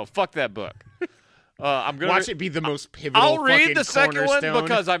out. No, fuck that book. I'm going Watch to it be the most pivotal. I'll read fucking the second one cornerstone.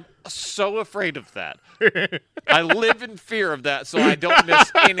 because I'm so afraid of that. I live in fear of that, so I don't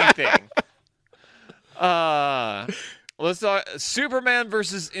miss anything. Let's talk Superman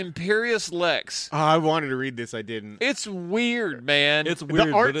versus Imperious Lex. Oh, I wanted to read this, I didn't. It's weird, man. It's weird,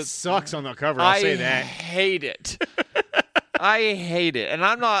 the art but it's sucks on the cover. I'll say that. hate it. I hate it, and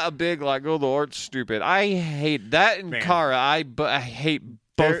I'm not a big like, oh, the art's stupid. I hate that and Man. Kara. I hate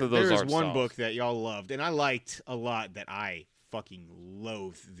both of those There's art one styles. book that y'all loved, and I liked a lot that I fucking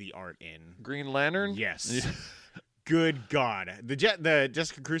loathe the art in. Green Lantern. Yes. Good God. The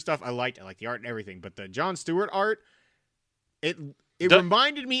Jessica Cruz stuff I liked. I liked the art and everything, but the Jon Stewart art, it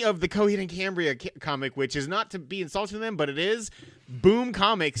reminded me of the Coheed and Cambria comic, which is not to be insulting to them, but it is. Boom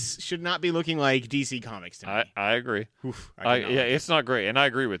Comics should not be looking like DC Comics to me. I agree. Oof, Yeah, it's not great, and I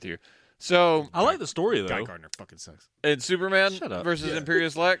agree with you. So I like the story Guy though. Gardner fucking sucks. in Superman Shut up. versus Yeah.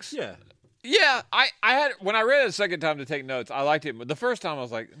 Imperious Lex. Yeah, Yeah, I had when I read it the second time to take notes, I liked it. But the first time I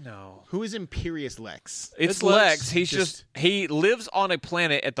was like, no. Who is Imperious Lex? It's Lex. Lex. He's Just- he lives on a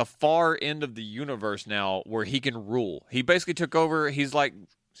planet at the far end of the universe now where he can rule. He basically took over. He's like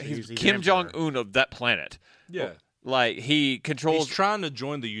So he's he's Kim an Jong emperor. Un of that planet. yeah. Like he He's controls trying to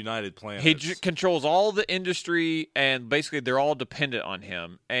join the United Planets. controls all the industry, and basically they're all dependent on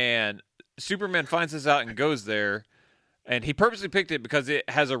him. And Superman finds this out and goes there, and he purposely picked it because it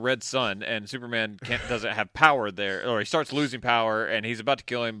has a red sun, and Superman doesn't have power there, or he starts losing power, and he's about to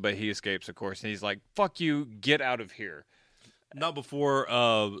kill him, but he escapes, of course, and he's like, "Fuck you, get out of here." Not before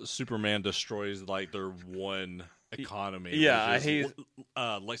Superman destroys like their one economy. Yeah, which is, he's-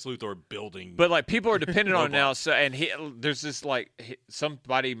 Lex Luthor building. But like people are dependent on him now, Robots. so and there's this like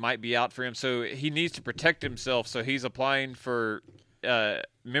somebody might be out for him, so he needs to protect himself. So he's applying for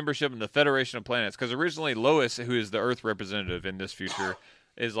membership in the Federation of Planets because originally Lois, who is the Earth representative in this future,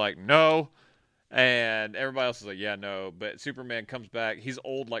 is like no, and everybody else is like yeah no. But Superman comes back. He's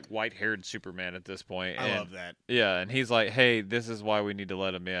old like white-haired Superman at this point. I and, love that. Yeah, and he's like, hey, this is why we need to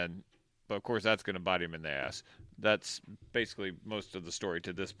let him in. But of course, that's going to bite him in the ass. That's basically most of the story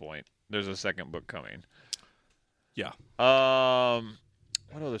to this point. There's a second book coming. yeah,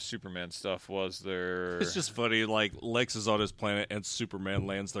 What other Superman stuff was there? it's just funny. Like Lex is on his planet and Superman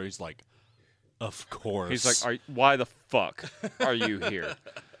lands there. He's like, of course. He's like, why the fuck are you here?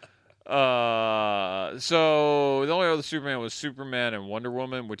 So the only other Superman was Superman and Wonder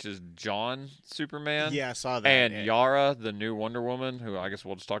Woman, which is John Superman. Yeah, I saw that. And yeah. Yara, the new Wonder Woman, who I guess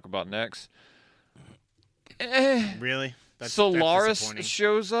we'll just talk about next. Really? That's Solaris disappointing.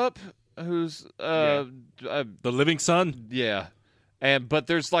 shows up, who's the living sun. yeah, but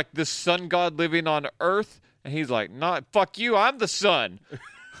there's like this sun god living on Earth, and he's like, "Not fuck you, I'm the sun."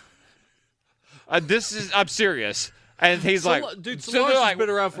 I'm serious, and he's like, dude, so Solaris they're has like, been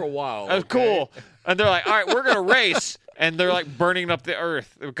around for a while. "Oh, cool," and they're like, "All right, we're gonna race." And they're like burning up the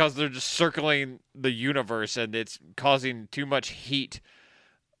Earth because they're just circling the universe, and it's causing too much heat.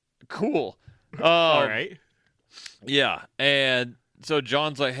 Cool. All right. Yeah, and so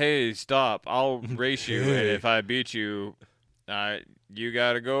John's like, "Hey, stop! I'll race you, and if I beat you, You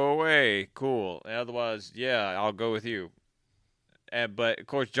got to go away. Cool. Otherwise, yeah, I'll go with you. But of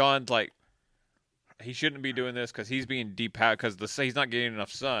course, John's like, he shouldn't be doing this because he's being depowered because he's not getting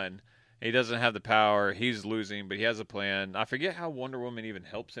enough sun. He doesn't have the power. He's losing, but he has a plan. I forget how Wonder Woman even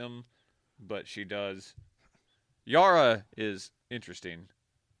helps him, but she does. Yara is interesting.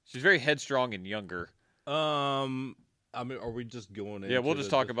 She's very headstrong and younger. I mean, are we just going? Yeah, we'll just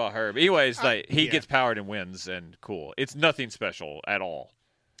talk about her. But anyways, he gets powered and wins, and cool. It's nothing special at all.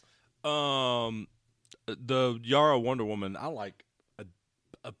 The Yara Wonder Woman, I like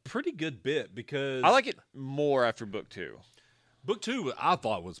a pretty good bit because I like it more after book 2. Book 2, I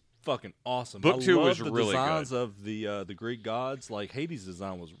thought was fucking awesome. Book 2 was the really designs good. of the Greek gods. Like Hades'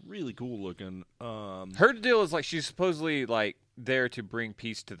 design was really cool looking. Her deal is like she's supposedly like there to bring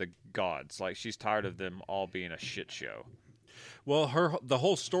peace to the gods. Like she's tired of them all being a shit show. Well, the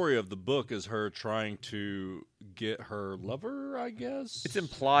whole story of the book is her trying to get her lover, I guess. It's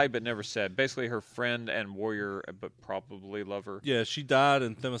implied but never said. Basically, her friend and warrior, but probably lover. Yeah, she died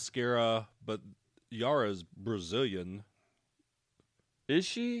in Themyscira, but Yara's Brazilian. Is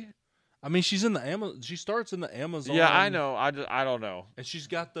she? I mean, she's in the Amazon. She starts in the Amazon. Yeah, I know. I don't know. And she's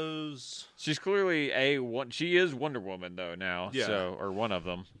got those. She's clearly she is Wonder Woman though now. Yeah. So, or one of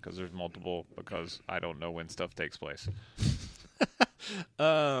them because there's multiple. Because I don't know when stuff takes place.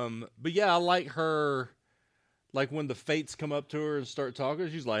 But yeah, I like her. Like when the fates come up to her and start talking,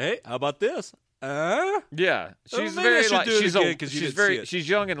 she's like, "Hey, how about this?" Yeah, she's maybe I very should like do it she's again 'cause you she's didn't very see it. she's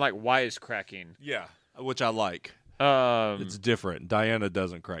young and like wisecracking. Yeah, which I like. It's different. Diana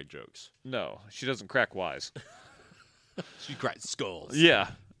doesn't crack jokes. No, she doesn't crack wise. She cracks skulls. Yeah,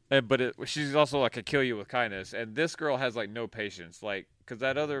 she's also like a kill you with kindness, and this girl has like no patience, like because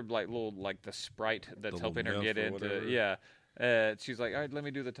that other like little like the sprite that's The helping her little get nymph or into whatever. yeah. She's like, all right, let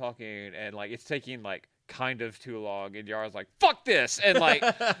me do the talking, and like it's taking like kind of too long, and Yara's like, fuck this, and like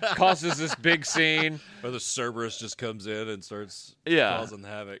causes this big scene. Or the Cerberus just comes in and starts Yeah. causing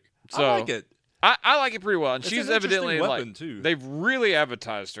havoc. So- I like it. I like it pretty well, and It's she's an interesting evidently weapon, like too. they've really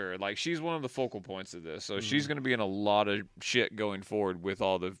advertised her. Like she's one of the focal points of this, so Mm-hmm. she's going to be in a lot of shit going forward with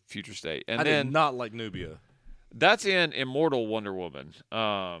all the future state. And I then did not like Nubia. that's in Immortal Wonder Woman.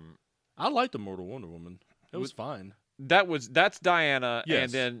 I liked Immortal Wonder Woman. It was fine. That's Diana, Yes.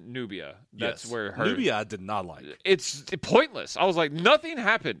 and then Nubia. That's Yes. where her Nubia I did not like. It's pointless. I was like, nothing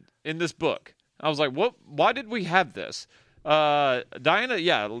happened in this book. I was like, what? Why did we have this?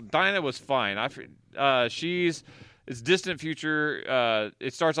 Diana was fine. It's distant future.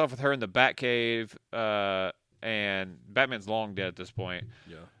 It starts off with her in the Batcave, and Batman's long dead at this point.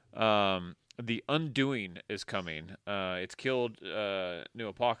 Yeah. The Undoing is coming. It's killed New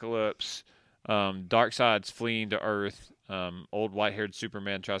Apocalypse. Darkseid's fleeing to Earth. Old white-haired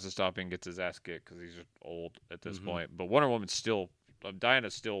Superman tries to stop him and gets his ass kicked because he's just old at this point. But Wonder Woman's still,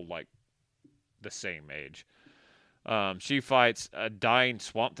 Diana's still like the same age. She fights a dying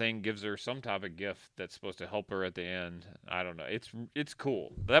Swamp Thing, gives her some type of gift that's supposed to help her at the end. I don't know. It's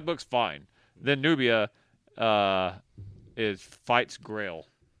cool. That book's fine. Then Nubia fights Grail,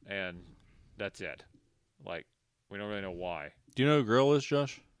 and that's it. Like we don't really know why. Do you know who Grail is,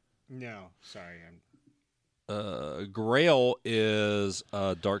 Josh? No, sorry. Grail is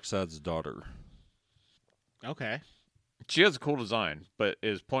Darkseid's daughter. Okay. She has a cool design, but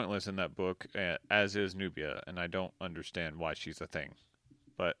is pointless in that book, as is Nubia, and I don't understand why she's a thing.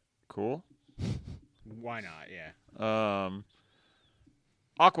 But cool. Why not? Yeah.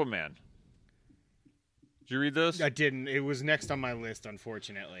 Aquaman. Did you read this? I didn't. It was next on my list,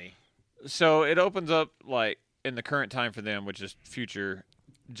 unfortunately. So it opens up like in the current time for them, which is future.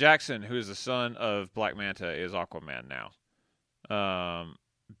 Jackson, who is the son of Black Manta, is Aquaman now.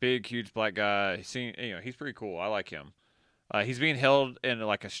 Big, huge black guy. He's pretty cool. I like him. He's being held in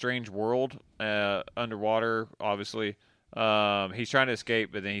like a strange world underwater, obviously. He's trying to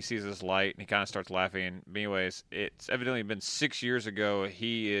escape, but then he sees this light and he kind of starts laughing. But anyways, it's evidently been 6 years ago.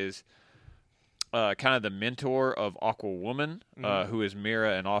 He is kind of the mentor of Aquawoman, who is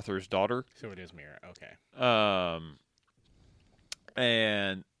Mira and Arthur's daughter. So it is Mira. Okay.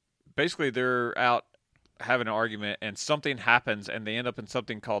 And basically they're out having an argument, and something happens, and they end up in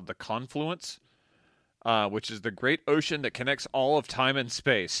something called the Confluence, which is the great ocean that connects all of time and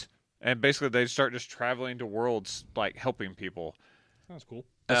space. And basically they start just traveling to worlds, like helping people. Sounds cool.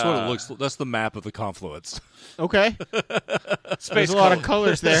 That's what it looks like. That's the map of the Confluence. Okay. Space There's a lot of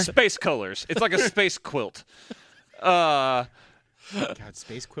colors there. Space colors. It's like a space quilt. God,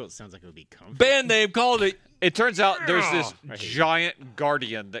 Space Quilt sounds like it would be comfy. Band name called it. It turns out there's this I hate giant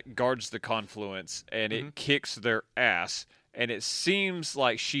guardian that guards the Confluence, and it kicks their ass. and it seems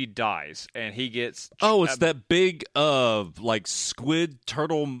like she dies, and he gets. Oh, it's that big, like squid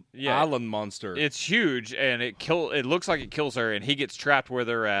turtle Yeah. island monster. It's huge, and it looks like it kills her, and he gets trapped where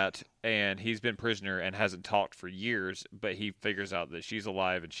they're at, and he's been prisoner and hasn't talked for years. But he figures out that she's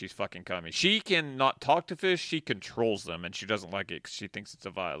alive and she's fucking coming. She can not talk to fish; she controls them, and she doesn't like it because she thinks it's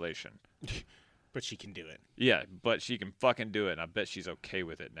a violation. But she can do it. Yeah, but she can fucking do it, and I bet she's okay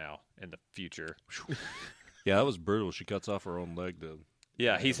with it now in the future. Yeah, that was brutal. She cuts off her own leg to.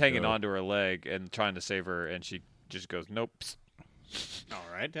 Yeah, he's hanging go. onto her leg and trying to save her, and she just goes, nope. All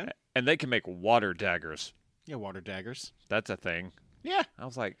right, then. And they can make water daggers. Yeah, water daggers. That's a thing. Yeah. I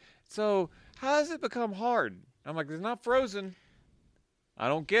was like, so how does it become hard? I'm like, it's not frozen. I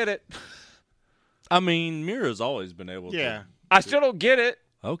don't get it. I mean, Mira's always been able Yeah. to. I still don't get it.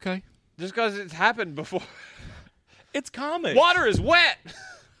 Okay. Just because it's happened before. It's comic. Water is wet.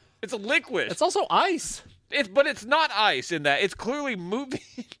 It's a liquid. It's also ice. But it's not ice in that. It's clearly moving.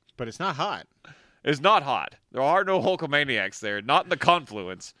 But it's not hot. It's not hot. There are no Hulkamaniacs there. Not in the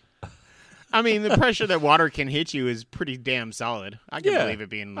confluence. I mean, the pressure that water can hit you is pretty damn solid. I can believe it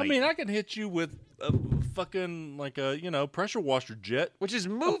being like... I mean, I can hit you with a fucking, like a, pressure washer jet. Which is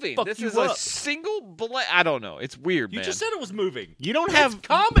moving. fuck This you is a up. single I don't know. It's weird, You man. just said it was moving. you don't have...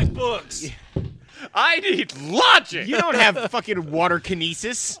 Comic books. I need logic. You don't have fucking water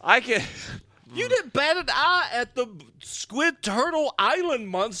kinesis. I can. You didn't bat an eye at the squid turtle island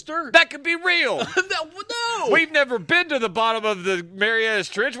monster. That could be real. No. We've never been to the bottom of the Marianas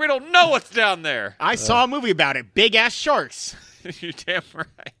Trench. We don't know what's down there. I saw a movie about it. Big ass sharks. You're damn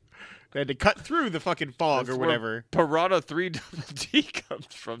right. They had to cut through the fucking fog That's or where whatever. Piranha 3 Double D comes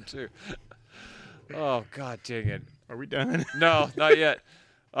from too. Oh god dang it. Are we done? No, not yet.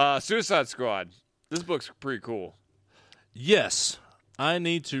 Suicide Squad. This book's pretty cool. Yes. I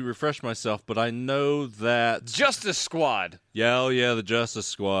need to refresh myself, but I know that. Justice Squad. Yeah, the Justice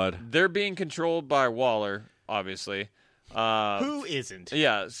Squad. They're being controlled by Waller, obviously. Who isn't?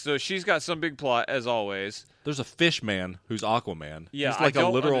 Yeah, so she's got some big plot as always. There's a fish man who's Aquaman. Yeah, He's like I a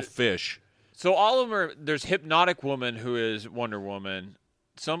don't literal fish. So all of them are. There's Hypnotic Woman, who is Wonder Woman.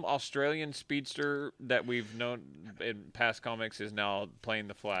 Some Australian speedster that we've known in past comics is now playing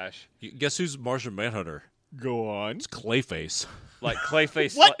the Flash. Guess who's Martian Manhunter? Go on. It's Clayface. Like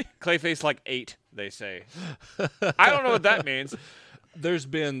Clayface. What? Clayface like 8, they say. I don't know what that means. There's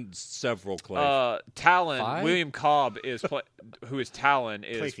been several Clay. Talon. 5? William Cobb is who is Talon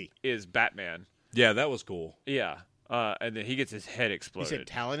Clayfie. is Batman. Yeah, that was cool. Yeah. And then he gets his head You exploded. said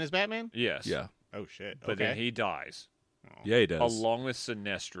Talon is Batman? Yes. Yeah. Oh, shit. But okay. then he dies Yeah, he does. along with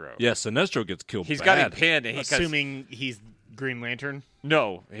Sinestro. Yeah, Sinestro gets killed. He's bad. got him pinned, and Assuming he's Green Lantern?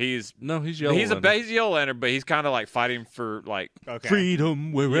 no, he's No, he's yellow. he's a Lantern. he's Yellow Lantern, but he's kind of like fighting for like. Okay.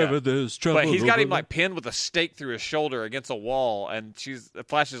 Freedom wherever Yeah. there's trouble. But he's got him like pinned with a stake through his shoulder against a wall, and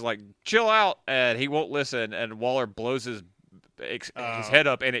Flash is like, "Chill out," and he won't listen. And Waller blows his head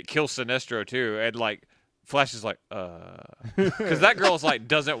up, and it kills Sinestro too. And like Flash is like, because that girl's like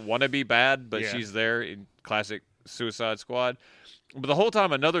doesn't want to be bad, but Yeah. she's there in classic Suicide Squad. But the whole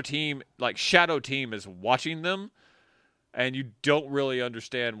time, another team, like Shadow Team, is watching them. And you don't really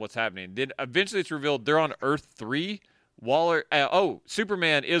understand what's happening. Then eventually it's revealed they're on Earth 3. Waller,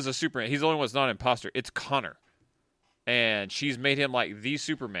 Superman is a Superman. He's the only one that's not an imposter. It's Connor. And she's made him like the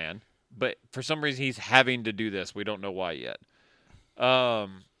Superman. But for some reason he's having to do this. We don't know why yet.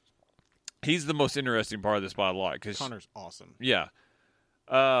 He's the most interesting part of this by a lot. Connor's awesome. Yeah.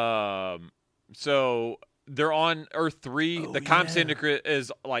 So they're on Earth 3. The Comm Syndicate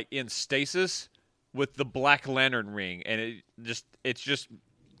is like in stasis with the Black Lantern ring, and it's just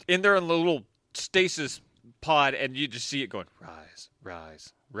in there in the little stasis pod, and you just see it going rise,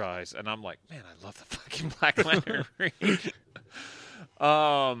 rise, rise, and I'm like, man, I love the fucking Black Lantern ring.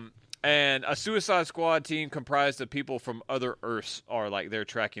 And a Suicide Squad team comprised of people from other Earths are like they're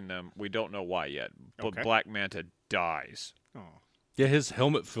tracking them. We don't know why yet, but Okay. Black Manta dies Oh. Yeah, his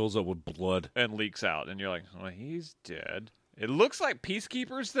helmet fills up with blood. and leaks out, and you're like, well, he's dead. It looks like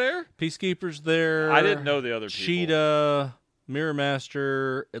Peacekeeper's there. Peacekeeper's there. I didn't know the other people. Cheetah, Mirror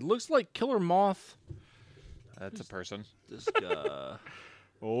Master. It looks like Killer Moth. That's a person. This guy.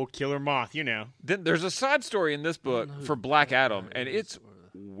 Oh, Killer Moth, you know. Then there's a side story in this book for Black Adam, and it's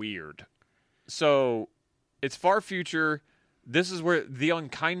weird. So it's far future. This is where the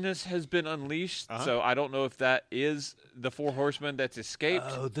unkindness has been unleashed. So I don't know if that is the Four Horsemen that's escaped.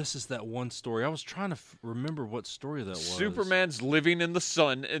 Oh, this is that one story. I was trying to remember what story that was. Superman's living in the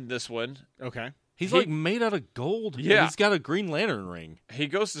sun in this one. Okay. He's he- like made out of gold. and Yeah. he's got a Green Lantern ring. He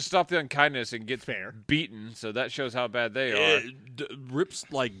goes to stop the unkindness and gets Fair. beaten, so that shows how bad they are. It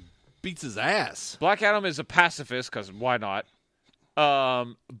rips like beats his ass. Black Adam is a pacifist because why not?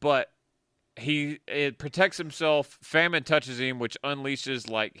 But it protects himself. Famine touches him, which unleashes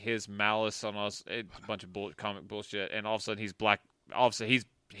like his malice on us. It's a bunch of comic bullshit, and all of a sudden he's black. All of a sudden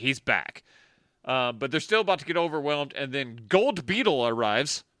he's back. But they're still about to get overwhelmed, and then Gold Beetle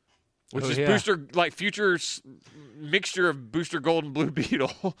arrives, which is Booster, like future mixture of Booster Gold and Blue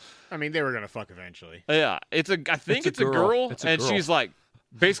Beetle. I mean, they were gonna fuck eventually. Yeah, I think it's a girl, and she's like,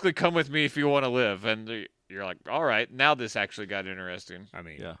 basically, come with me if you want to live. And you're like, all right, now this actually got interesting. I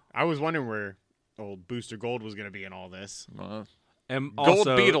mean, I was wondering where old Booster Gold was gonna be in all this. And Gold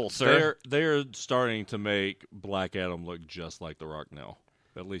also, Beetle, sir. They're starting to make Black Adam look just like The Rock now,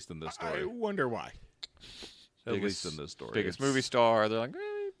 at least in this story. I wonder why. At least in this story. Biggest movie star. They're like,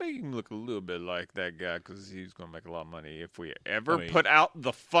 make him look a little bit like that guy because he's going to make a lot of money if we ever put out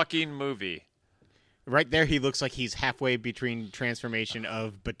the fucking movie. Right there, he looks like he's halfway between transformation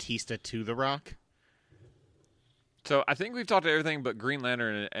of Batista to The Rock. So I think we've talked to everything but Green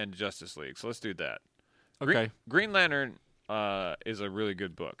Lantern and Justice League. So let's do that. Okay. Green Lantern is a really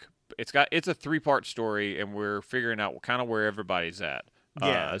good book. It's a 3-part story, and we're figuring out kind of where everybody's at.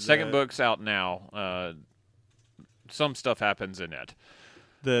 Yeah, the second book's out now. Some stuff happens in it.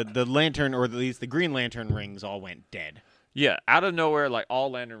 The lantern, or at least the Green Lantern rings, all went dead. Yeah, out of nowhere, like all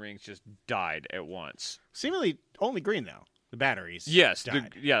lantern rings just died at once. Seemingly only green though. The batteries. Yes,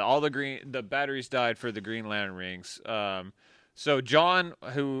 died. all the batteries died for the Green Lantern rings. So John,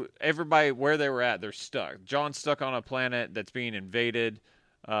 who everybody where they were at, they're stuck. John's stuck on a planet that's being invaded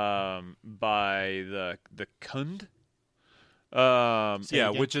by the Khund.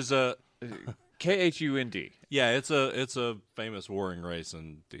 Which is a Khund. Yeah, it's a famous warring race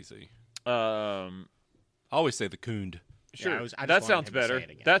in DC. I always say the Khund. Sure, Yeah, I just that wanted sounds him to better. say it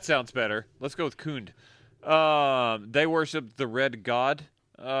again. That sounds better. Let's go with Khund. They worship the Red God.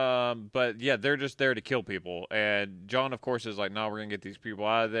 But yeah, they're just there to kill people. And John, of course, is like, "No, we're gonna get these people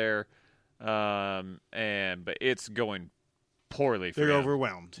out of there." But it's going poorly for They're him.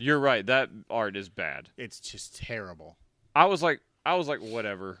 overwhelmed. You're right. That art is bad. It's just terrible. I was like,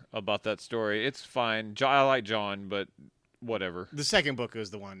 whatever about that story. It's fine. I like John, but whatever. The second book was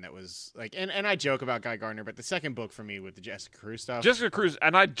the one that was like, and I joke about Guy Gardner, but the second book for me with the Jessica Cruz stuff. Jessica Cruz,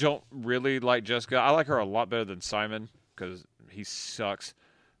 and I don't really like Jessica. I like her a lot better than Simon because he sucks.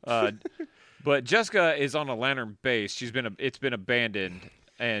 But Jessica is on a Lantern base. It's been abandoned,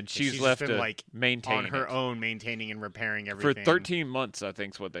 and she's just left been, to like, maintain on her it. own, maintaining and repairing For everything 13 months, I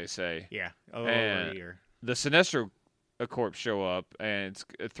think is what they say. Yeah, And a year. The Sinestro Corps show up, and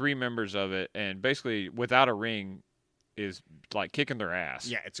it's 3 members of it, and basically without a ring is like kicking their ass.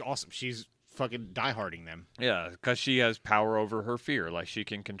 Yeah, it's awesome. She's fucking dieharding them. Yeah, because she has power over her fear. Like, she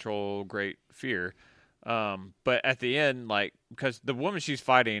can control great fear. But at the end, like, because the woman she's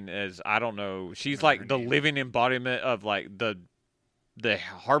fighting is, I don't know, she's like the living embodiment of like the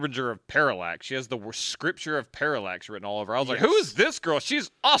harbinger of Parallax. She has the scripture of Parallax written all over. I was like, who is this girl? She's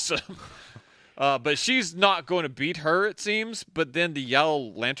awesome. But she's not going to beat her, it seems. But then the yellow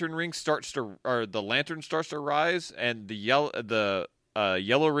lantern ring the lantern starts to rise, and the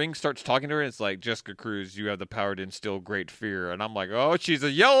yellow ring starts talking to her, and it's like, Jessica Cruz, you have the power to instill great fear. And I'm like, oh, she's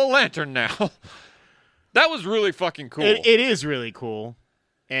a yellow lantern now. That was really fucking cool. It is really cool,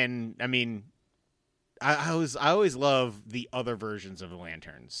 and I mean, I always love the other versions of the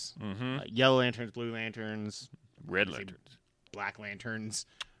lanterns. Mm-hmm. Yellow lanterns, blue lanterns, Red lanterns. black lanterns.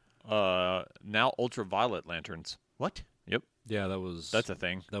 Now ultraviolet lanterns. What? Yep, Yeah, that's a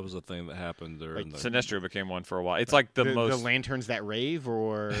thing. that was a thing that happened during the Sinestro became one for a while. It's like the most. the lanterns that rave,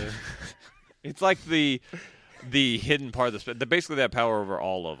 or It's like the hidden part of the basically they have power over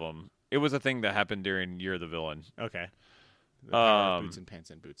all of them. It was a thing that happened during Year of the Villain. okay. The power of Um, boots and pants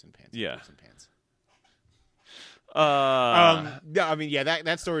and boots and pants. yeah. And boots and pants. Yeah, I mean, yeah,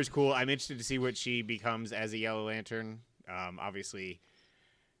 that story is cool. I'm interested to see what she becomes as a Yellow Lantern. Obviously,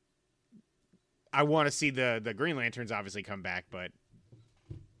 I want to see the Green Lanterns obviously come back, but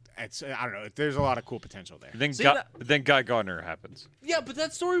it's I don't know. There's a lot of cool potential there. then Guy Gardner happens. Yeah, but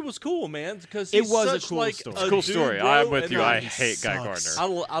that story was cool, man. Because It was a such, cool like, story. It's a cool dude, story. bro, I'm with and, you. like, I hate Guy sucks.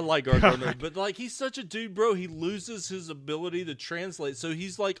 Gardner. I like Guy Gardner, but like he's such a dude, bro. He loses his ability to translate, so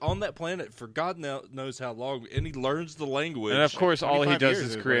he's like on that planet for God knows how long, and he learns the language. And of course, all he 25 does years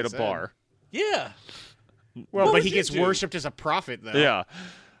is is create a what it said. bar. yeah, Well, What but would he you gets do? worshipped as a prophet, though. Yeah.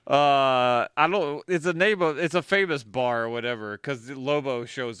 I don't. It's a famous bar or whatever. Because Lobo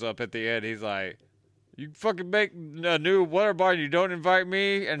shows up at the end. He's like, You fucking make a new water bar and you don't invite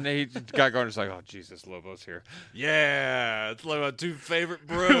me? And Guy Gardner's like, oh, Jesus, Lobo's here. Yeah, it's like my two favorite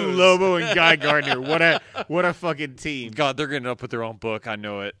bros. Lobo and Guy Gardner. What a fucking team. God, they're getting up with their own book. I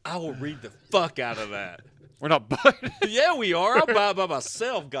know it. I will read the fuck out of that. We're not buying it. Yeah, we are. I'll buy it by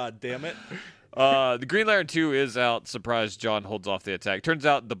myself, god damn it. The Green Lantern 2 is out. Surprise, John holds off the attack. Turns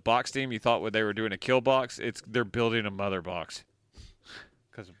out the box team, you thought they were doing a kill box, they're building a mother box.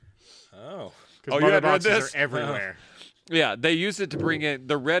 Oh. Because you mother hadn't read boxes this? are everywhere. Yeah, they used it to bring in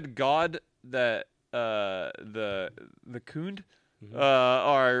the red god that the Kund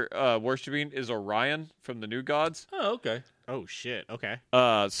are worshiping is Orion from the New Gods. Oh, okay. Oh, shit. Okay.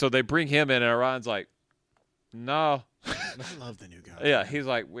 So they bring him in, and Orion's like, no. I love the new guy. Yeah, he's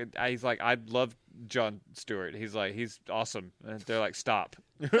like, I love John Stewart. He's like, he's awesome. And they're like, stop.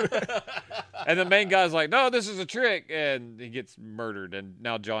 And the main guy's like, no, this is a trick. And he gets murdered. And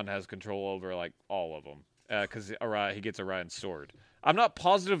now John has control over like all of them because he gets Orion's sword. I'm not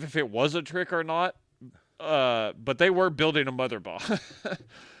positive if it was a trick or not, but they were building a mother box.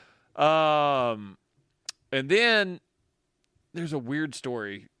 And then there's a weird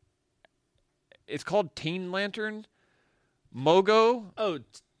story. It's called Teen Lantern. Mogo. Oh,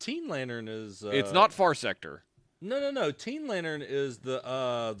 Teen Lantern is. It's not Far Sector. No. Teen Lantern is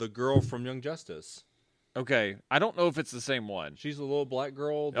the girl from Young Justice. Okay, I don't know if it's the same one. She's a little black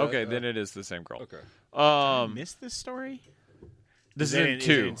girl. That, Okay, then it is the same girl. Okay. I missed this story? This is Is it in in- is it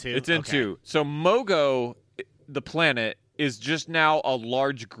two. in two? It's in Okay. two. So Mogo, the planet, is just now a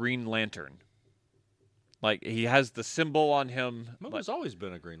large Green Lantern. Like he has the symbol on him. Mogo's always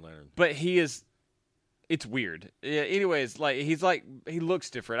been a Green Lantern. But he is. It's weird. Yeah, anyways, he looks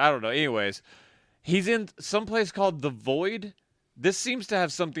different. I don't know. Anyways, he's in some place called the Void. This seems to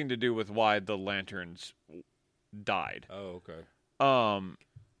have something to do with why the Lanterns died. Oh, okay.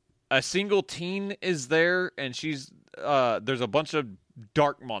 A single teen is there, and she's there's a bunch of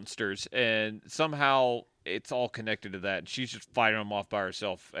dark monsters, and somehow it's all connected to that. And she's just fighting them off by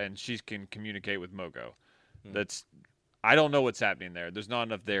herself, and she can communicate with Mogo. I don't know what's happening there. There's not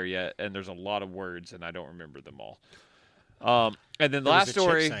enough there yet, and there's a lot of words, and I don't remember them all. And then the There was last a chip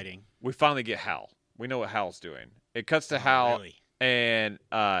story, sighting. we finally get Hal. We know what Hal's doing. It cuts to Hal, really? and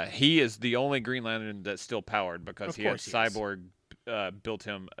he is the only Green Lantern that's still powered because Of he had course he is. Cyborg built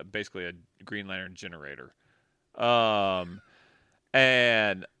him basically a Green Lantern generator.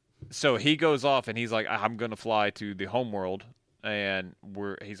 And so he goes off, and he's like, I'm going to fly to the homeworld, and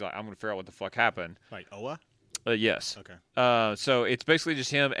he's like, I'm going to figure out what the fuck happened. Like Oa? Yes. Okay. So it's basically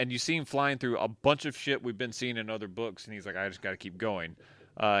just him, and you see him flying through a bunch of shit we've been seeing in other books, and he's like, I just got to keep going.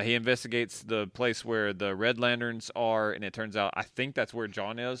 He investigates the place where the Red Lanterns are, and it turns out I think that's where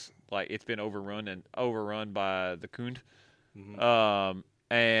John is. Like it's been overrun by the Kund.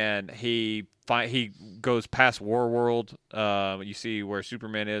 And he goes past Warworld. You see where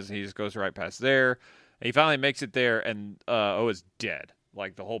Superman is, and he just goes right past there. And he finally makes it there, and is dead.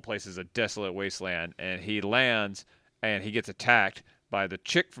 Like the whole place is a desolate wasteland, and he lands, and he gets attacked by the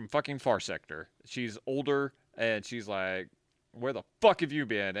chick from fucking Far Sector. She's older, and she's like, "Where the fuck have you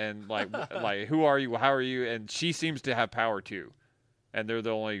been?" And like, who are you? How are you? And she seems to have power too, and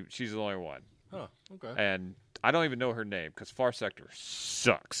she's the only one. Huh. Okay. And I don't even know her name because Far Sector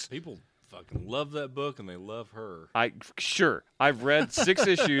sucks. People fucking love that book, and they love her. I've read 6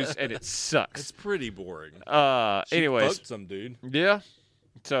 issues, and it sucks. It's pretty boring. She Anyways, fucked some dude. yeah.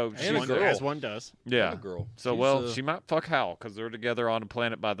 So And a she's girl. As one does. yeah. And a girl. So She's, she might fuck Hal because they're together on a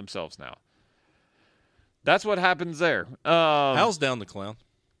planet by themselves now. That's what happens there. Hal's down the clown.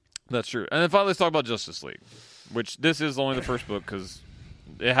 That's true. And then finally, let's talk about Justice League, which this is only the first book because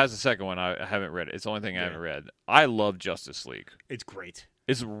it has a second one. I haven't read it. It's the only thing I haven't read. I love Justice League. It's great.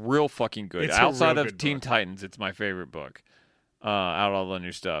 It's real fucking good. It's a Outside real of good Teen book. Titans, it's my favorite book. Out of all the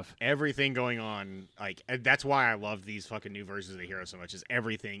new stuff. Everything going on, that's why I love these fucking new versions of the hero so much. Is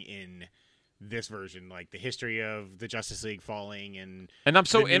everything in this version, like the history of the Justice League falling, and I'm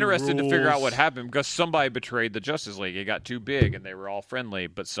so the new interested to figure out rules. what happened because somebody betrayed the Justice League. It got too big and they were all friendly,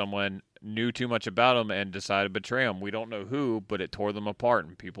 but someone knew too much about them and decided to betray them. We don't know who, but it tore them apart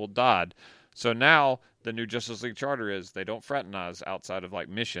and people died. So now the new Justice League charter is they don't fraternize outside of like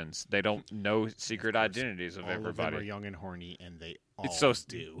missions. They don't know secret identities of all of everybody. them are young and horny, and they all It's so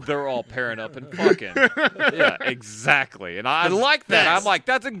do. they're all pairing up and fucking. Yeah, exactly. And I like that. I'm like,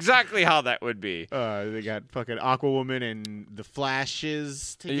 that's exactly how that would be. They got fucking Aquawoman and the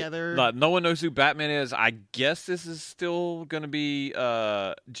Flashes together. No one knows who Batman is. I guess this is still going to be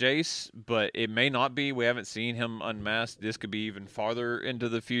Jace, but it may not be. We haven't seen him unmasked. This could be even farther into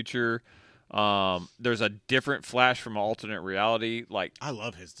the future. There's a different Flash from alternate reality. Like, I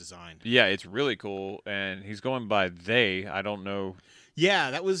love his design. yeah, it's really cool, and he's going by they. I don't know,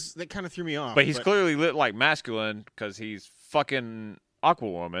 Yeah, that kind of threw me off. but he's clearly lit like masculine because he's fucking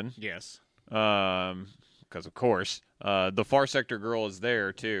Aquawoman. yes. Because of course, the Far Sector girl is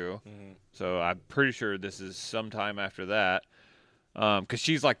there too. Mm-hmm. So I'm pretty sure this is sometime after that. Because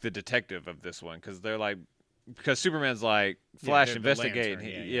she's like the detective of this one. Because Superman's like Flash the investigate.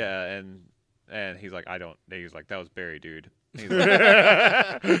 lantern, Yeah, and he's like, I don't. He's like, that was Barry, dude. He's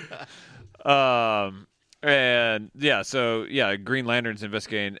like, and yeah, so yeah, Green Lantern's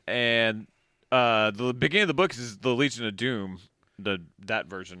investigating, and the beginning of the book is the Legion of Doom. That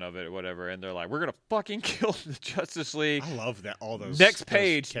version of it or whatever, and they're like, we're gonna fucking kill the Justice League. I love that. All those Next those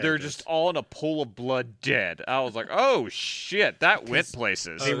page, they're characters. just all in a pool of blood dead. I was like, oh shit, that went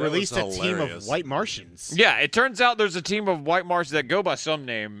places. They that released was a team of hilarious. white Martians. Yeah, it turns out there's a team of white Martians that go by some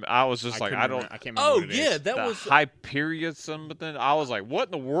name. I was just like, I don't. I can't remember Oh what it is. yeah, that the was Hyperion something. I was like, what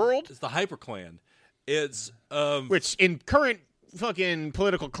in the world? it's the Hyper Clan. It's Which in current fucking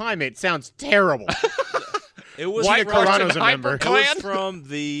political climate sounds terrible. it was White from, Carano's a Martian member. it Hyper-Clan? was from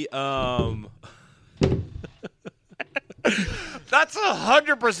the That's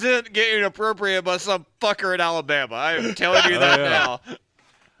 100% getting appropriated by some fucker in Alabama. I am telling you that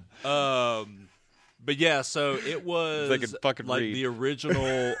now. but yeah, so it was They can fucking like read. the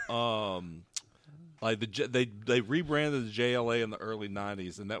original like they rebranded the JLA in the early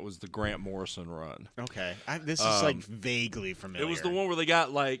 90s, and that was the Grant Morrison run. Okay, this is like vaguely familiar. It was the one where they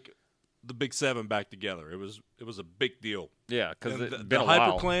got like the Big Seven back together. It was a big deal. Yeah, because And it's the been a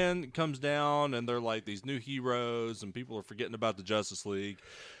Hyper while. Clan comes down, and they're like these new heroes, and people are forgetting about the Justice League,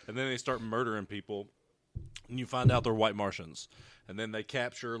 and then they start murdering people, and you find out they're white Martians, and then they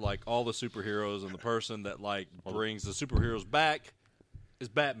capture like all the superheroes, and the person that like brings the superheroes back is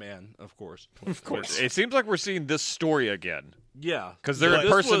Batman, of course. of course. It seems like we're seeing this story again Yeah, because they're But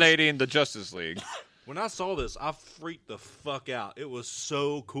this was- impersonating the Justice League. when I saw this, I freaked the fuck out. It was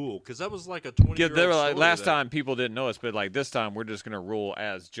so cool because that was like a 20-year-old Yeah, they were like story last that- time people didn't know us, but like this time we're just gonna rule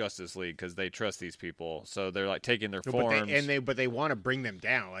as Justice League because they trust these people. So they're like taking their No, forms. but they want to bring them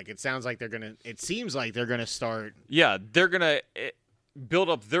down. Like it sounds like they're gonna. It seems like they're gonna start. Yeah, they're gonna build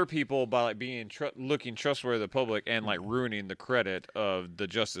up their people by like being looking trustworthy to the public and like ruining the credit of the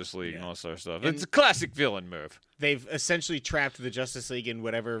Justice League and all that sort of stuff. And- It's a classic villain move. They've essentially trapped the Justice League in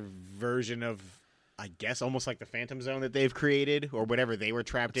whatever version of, I guess, almost like the Phantom Zone that they've created, or whatever they were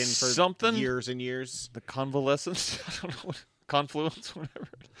trapped in for Something? years and years. The convalescence, I don't know what confluence, whatever.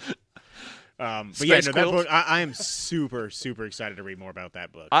 But yeah, Space no, that Quilt? book. I am super excited to read more about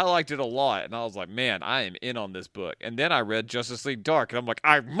that book. I liked it a lot, and I was like, man, I am in on this book. And then I read Justice League Dark, and I'm like,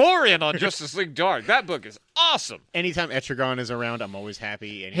 I'm more in on Justice League Dark. That book is awesome. Anytime Etrigan is around, I'm always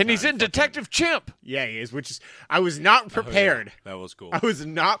happy. And he's in Detective Chimp. Yeah, he is. Which is, I was not prepared. That was cool. I was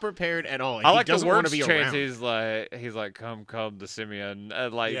not prepared at all. I He like the doesn't want words to be change. around. He's like, come, the Simeon.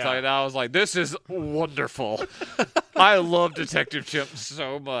 And like, Yeah. I was like, this is wonderful. I love Detective Chimp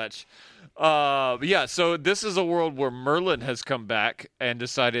so much. Yeah, so this is a world where Merlin has come back and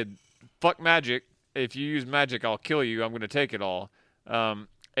decided, fuck magic. If you use magic, I'll kill you. I'm going to take it all.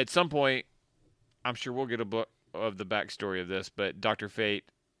 At some point, I'm sure we'll get a book of the backstory of this, but Dr. Fate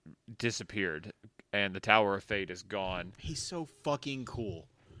disappeared, and the Tower of Fate is gone. He's so fucking cool.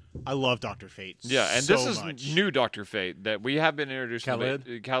 I love Dr. Fate. Yeah, and so this is much. new Dr. Fate that we have been introduced to.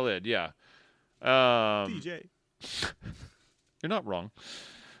 Khaled? Khaled, yeah. DJ. You're not wrong.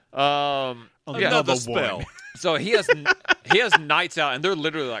 Another Another one. spell. So he has knights out, and they're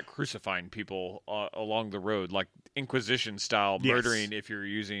literally like crucifying people along the road, like Inquisition style, Yes. murdering if you're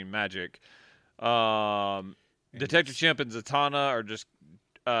using magic. Detective Chimp and Zatanna are just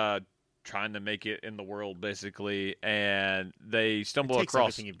trying to make it in the world, basically, and they stumble Takes across.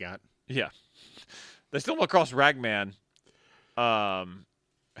 everything you've got. Yeah, they stumble across Ragman,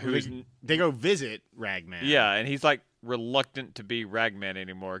 who's They go visit Ragman. yeah, and he's like reluctant to be Ragman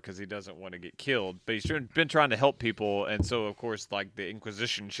anymore because he doesn't want to get killed. But he's been trying to help people, and so of course, like the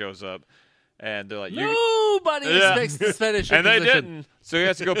Inquisition shows up, and they're like, Nobody Yeah. expects the Spanish and they Inquisition. didn't. So he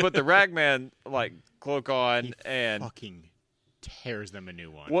has to go put the Ragman like cloak on, He and fucking tears them a new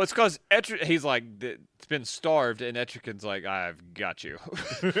one. well, it's because he's like it's been starved, and Etrigan's like, I've got you,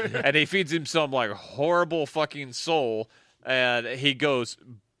 and he feeds him some like horrible fucking soul, and he goes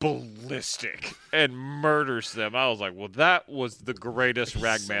ballistic and murders them. I was like, well, that was the greatest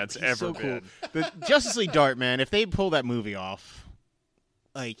Ragman's He's ever so cool. been. The Justice League Dart, man, if they pull that movie off,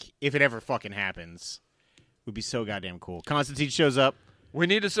 like, if it ever fucking happens, would be so goddamn cool. Constantine shows up. We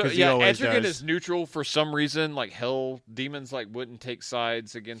need to. 'Cause he Yeah, always Etrigan does. is neutral for some reason. Like hell, demons like wouldn't take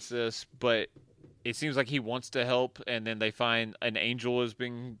sides against this, but it seems like he wants to help. And then they find an angel is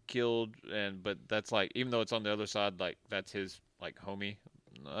being killed, but that's like even though it's on the other side, like that's his like homie.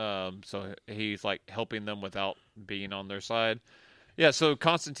 So he's like helping them without being on their side. Yeah. So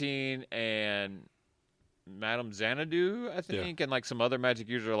Constantine and Madame Xanadu, I think, and like some other magic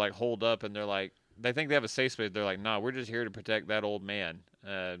users are like holed up, and they're like. They think they have a safe space. They're like, nah, we're just here to protect that old man.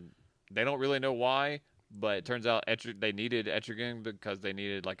 They don't really know why, but it turns out they needed Etrigan because they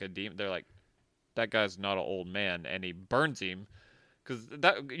needed like a demon. They're like, that guy's not an old man, and he burns him. Because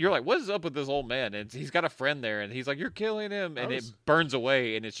you're like, what is up with this old man? And he's got a friend there, and he's like, you're killing him, and it burns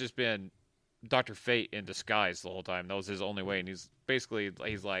away, and it's just been Dr. Fate in disguise the whole time. That was his only way, and he's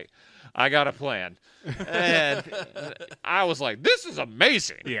like, I got a plan. And I was like, this is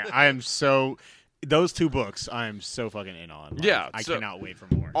amazing. Yeah, I am so... Those 2 books, I am so fucking in on. Like, Yeah, I so cannot wait for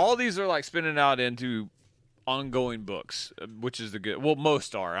more. all these are like spinning out into ongoing books, which is the good. Well,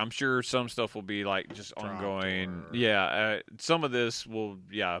 most are. I'm sure some stuff will be like just ongoing. Yeah, some of this will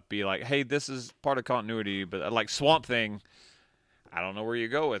be like, hey, this is part of continuity. But like Swamp Thing, I don't know where you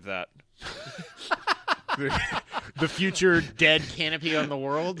go with that. The future dead canopy on the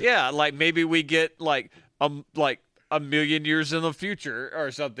world. Yeah, like maybe we get like a million years in the future or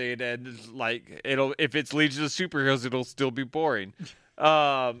something, and like if it's Legion of Superheroes, it'll still be boring.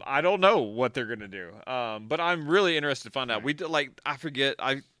 I don't know what they're gonna do, but I'm really interested to find out. We did, I forget.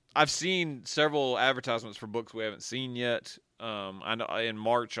 I've seen several advertisements for books we haven't seen yet. I know in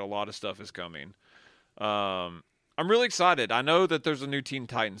March a lot of stuff is coming. I'm really excited. I know that there's a new Teen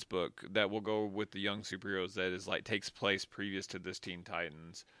Titans book that will go with the young superheroes that is like takes place previous to this Teen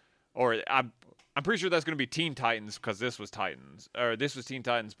Titans, or I'm pretty sure that's going to be Teen Titans because this was Titans, or this was Teen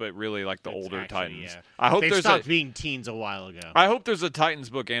Titans, but really like the older Titans. Yeah. I hope they there's stopped being teens a while ago. I hope there's a Titans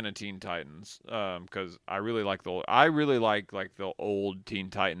book and a Teen Titans, because I really like the old Teen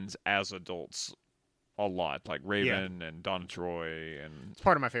Titans as adults a lot, like Raven and Donna Troy, and It's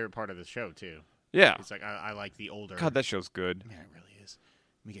part of my favorite part of the show too. yeah. It's like I like the older. God, that show's good. Man, it really is.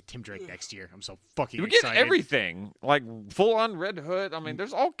 We get Tim Drake next year. I'm so fucking We excited. get everything, like full on Red Hood. I mean,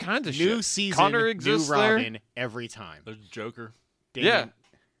 there's all kinds of New shit. season, Connor exists new Robin there. every time. There's Joker. Yeah,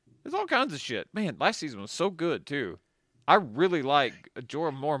 there's all kinds of shit. Man, last season was so good too. I really like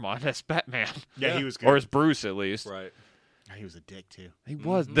Jorah Mormont as Batman. Yeah, he was good. Or as Bruce, at least. Right. He was a dick too. He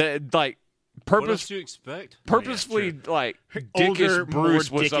was What else do you expect? purposefully like Older, dickish Bruce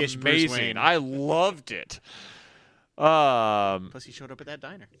more was dickish Bruce amazing. Wayne. I loved it. Plus, he showed up at that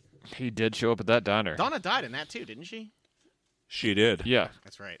diner. He did show up at that diner. Donna died in that too, didn't she? She did. Yeah,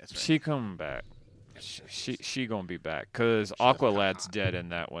 That's right. That's right. she coming back. She gonna be back because Aqualad's dead in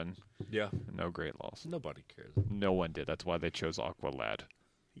that one. Yeah. No great loss. Nobody cares. No one did. That's why they chose Aqualad.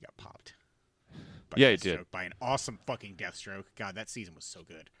 He got popped. Yeah, he did. By an awesome fucking Deathstroke. God, that season was so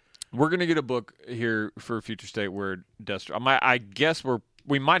good. We're gonna get a book here for Future State where Deathstroke. I guess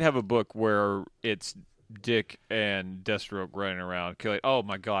we might have a book where it's Dick and Deathstroke running around killing. Oh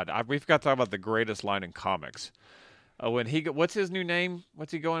my God, we've got to talk about the greatest line in comics. When what's his new name?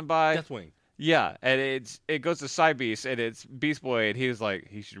 What's he going by? Deathwing. Yeah, and it goes to Cybeast, and it's Beast Boy, and he was like,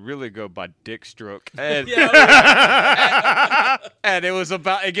 he should really go by Dick Stroke. And, and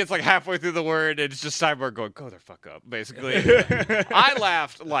it gets like halfway through the word, and it's just Cyborg going, go the fuck up, basically. I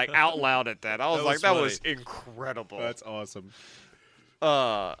laughed like out loud at that. I was like, that was incredible. That's awesome.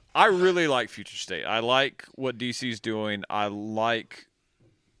 I really like Future State. I like what DC's doing. I like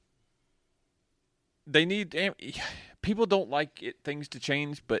people don't like things to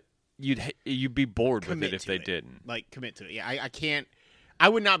change, but you'd be bored with it if they didn't. Like, commit to it. Yeah, I can't. I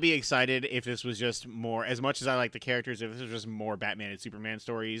would not be excited if this was just more. As much as I like the characters, if this was just more Batman and Superman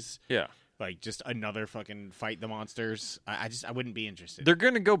stories. Yeah, like just another fucking fight the monsters. I wouldn't be interested. They're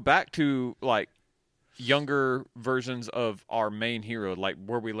gonna go back to like younger versions of our main hero, like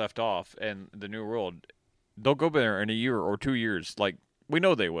where we left off in the New World. They'll go there in a year or 2 years. Like we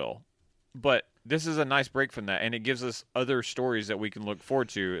know they will, but. This is a nice break from that, and it gives us other stories that we can look forward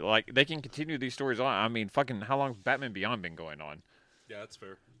to. Like, they can continue these stories on. I mean, fucking, how long's Batman Beyond been going on? Yeah, that's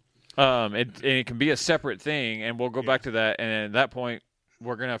fair. It can be a separate thing, and we'll go back to that, and at that point,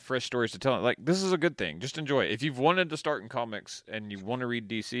 we're going to have fresh stories to tell. Like, this is a good thing. Just enjoy it. If you've wanted to start in comics and you want to read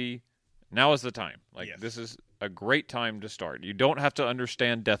DC, now is the time. Like, This is a great time to start. You don't have to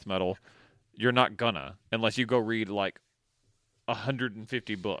understand death metal. You're not gonna, unless you go read, like,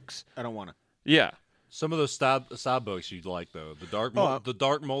 150 books. I don't want to. Yeah. Some of those side books you'd like, though. The dark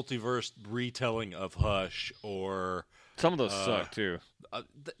multiverse retelling of Hush or Some of those suck too.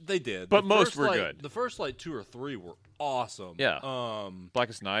 They did, but most were like, good. The first 2 or 3 were awesome. Yeah.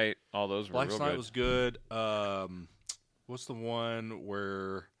 Blackest Night, all those were Blackest real Night good. was good. What's the one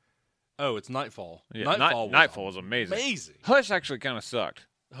where? Oh, it's Nightfall. Yeah, Nightfall was amazing. Amazing. Hush actually kind of sucked.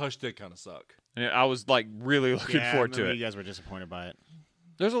 Hush did kind of suck. And I was like really looking forward to it. You guys were disappointed by it.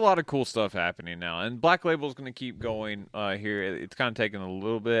 There's a lot of cool stuff happening now, and Black Label is going to keep going here. It's kind of taking a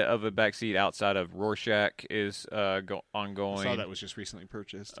little bit of a backseat outside of Rorschach is ongoing. I saw that was just recently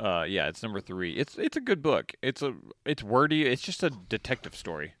purchased. Yeah, it's number 3. It's a good book. It's wordy. It's just a detective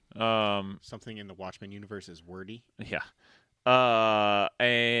story. Something in the Watchmen universe is wordy. Yeah.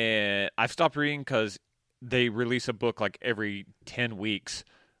 And I've stopped reading because they release a book like every 10 weeks.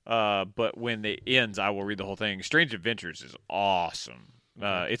 But when it ends, I will read the whole thing. Strange Adventures is awesome.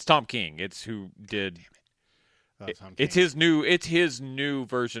 It's Tom King. It's who did. It's his new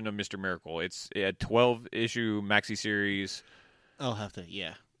version of Mr. Miracle. It's a 12-issue maxi series. I'll have to.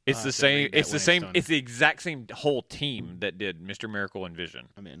 Yeah. It's the same. It's the same. It's the exact same whole team that did Mr. Miracle and Vision.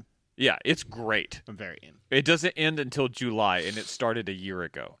 I'm in. Yeah, it's great. I'm very in. It doesn't end until July, and it started a year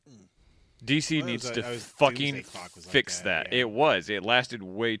ago. DC needs to fucking fix that. Yeah. It lasted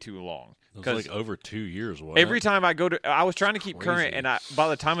way too long. It was like over 2 years. Wasn't Every it? time I go to, I was trying to keep Crazy. current, and by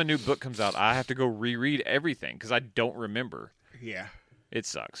the time a new book comes out, I have to go reread everything because I don't remember. Yeah. It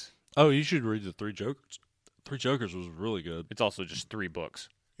sucks. Oh, you should read the Three Jokers. Three Jokers was really good. It's also just 3 books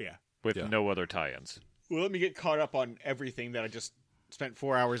Yeah. with no other tie-ins. Well, let me get caught up on everything that I just spent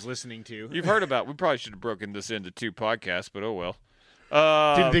 4 hours listening to. You've heard about. We probably should have broken this into 2 podcasts, but oh well.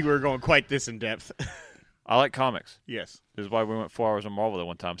 Didn't think we were going quite this in depth. I like comics. Yes. This is why we went 4 hours on Marvel at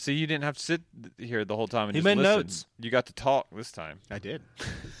one time. See, you didn't have to sit here the whole time and He just made listen. notes. You got to talk this time. I did.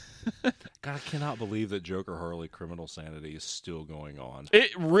 God, I cannot believe that Joker Harley Criminal Sanity is still going on.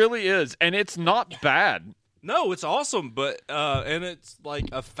 It really is, and it's not bad. No, it's awesome, but and it's like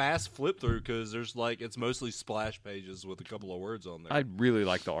a fast flip through because there's like it's mostly splash pages with a couple of words on there. I really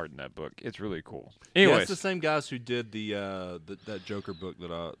like the art in that book. It's really cool. Yeah, Anyways, it's the same guys who did that Joker book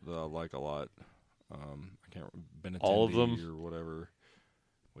that I like a lot. I can't remember Benintendi all of them or whatever.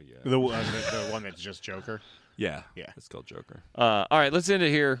 Well, yeah, The one that's just Joker. yeah, Yeah. it's called Joker. all right, let's end it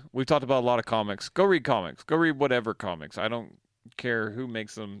here. We've talked about a lot of comics. Go read comics. Go read whatever comics. I don't care who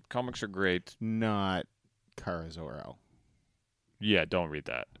makes them. Comics are great. Not Carazoro. Yeah, don't read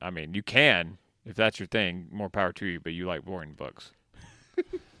that. I mean, you can if that's your thing. More power to you. But you like boring books.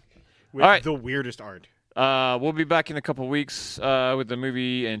 With All right. the weirdest art. We'll be back in a couple weeks with the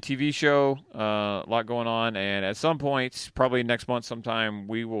movie and TV show. A lot going on, and at some point, probably next month sometime,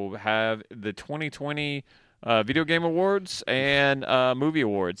 we will have the 2020 Video Game Awards and Movie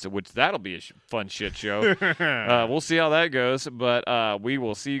Awards, which that'll be a fun shit show. We'll see how that goes, but we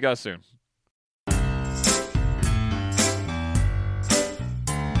will see you guys soon.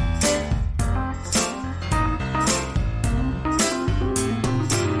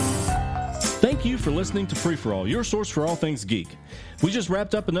 Thank you for listening to Free For All, your source for all things geek. We just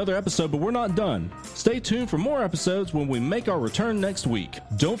wrapped up another episode, but we're not done. Stay tuned for more episodes when we make our return next week.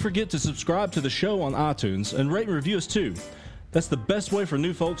 Don't forget to subscribe to the show on iTunes and rate and review us too. That's the best way for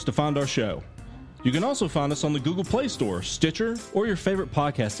new folks to find our show. You can also find us on the Google Play Store, Stitcher, or your favorite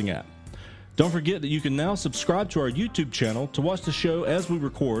podcasting app. Don't forget that you can now subscribe to our YouTube channel to watch the show as we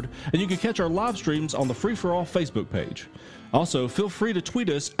record, and you can catch our live streams on the Free For All Facebook page. Also, feel free to tweet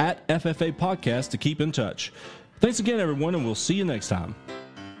us at FFA Podcast to keep in touch. Thanks again, everyone, and we'll see you next time.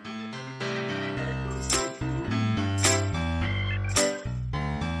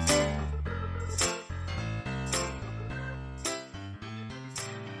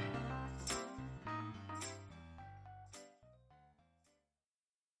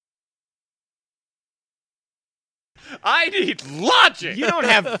 I need logic. You don't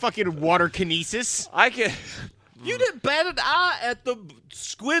have fucking water kinesis. I can. You didn't bat an eye at the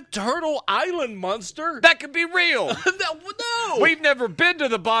Squid Turtle Island monster. That could be real. No. We've never been to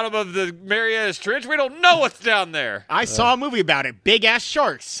the bottom of the Marianas Trench. We don't know what's down there. I saw a movie about it. Big ass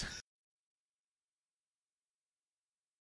sharks.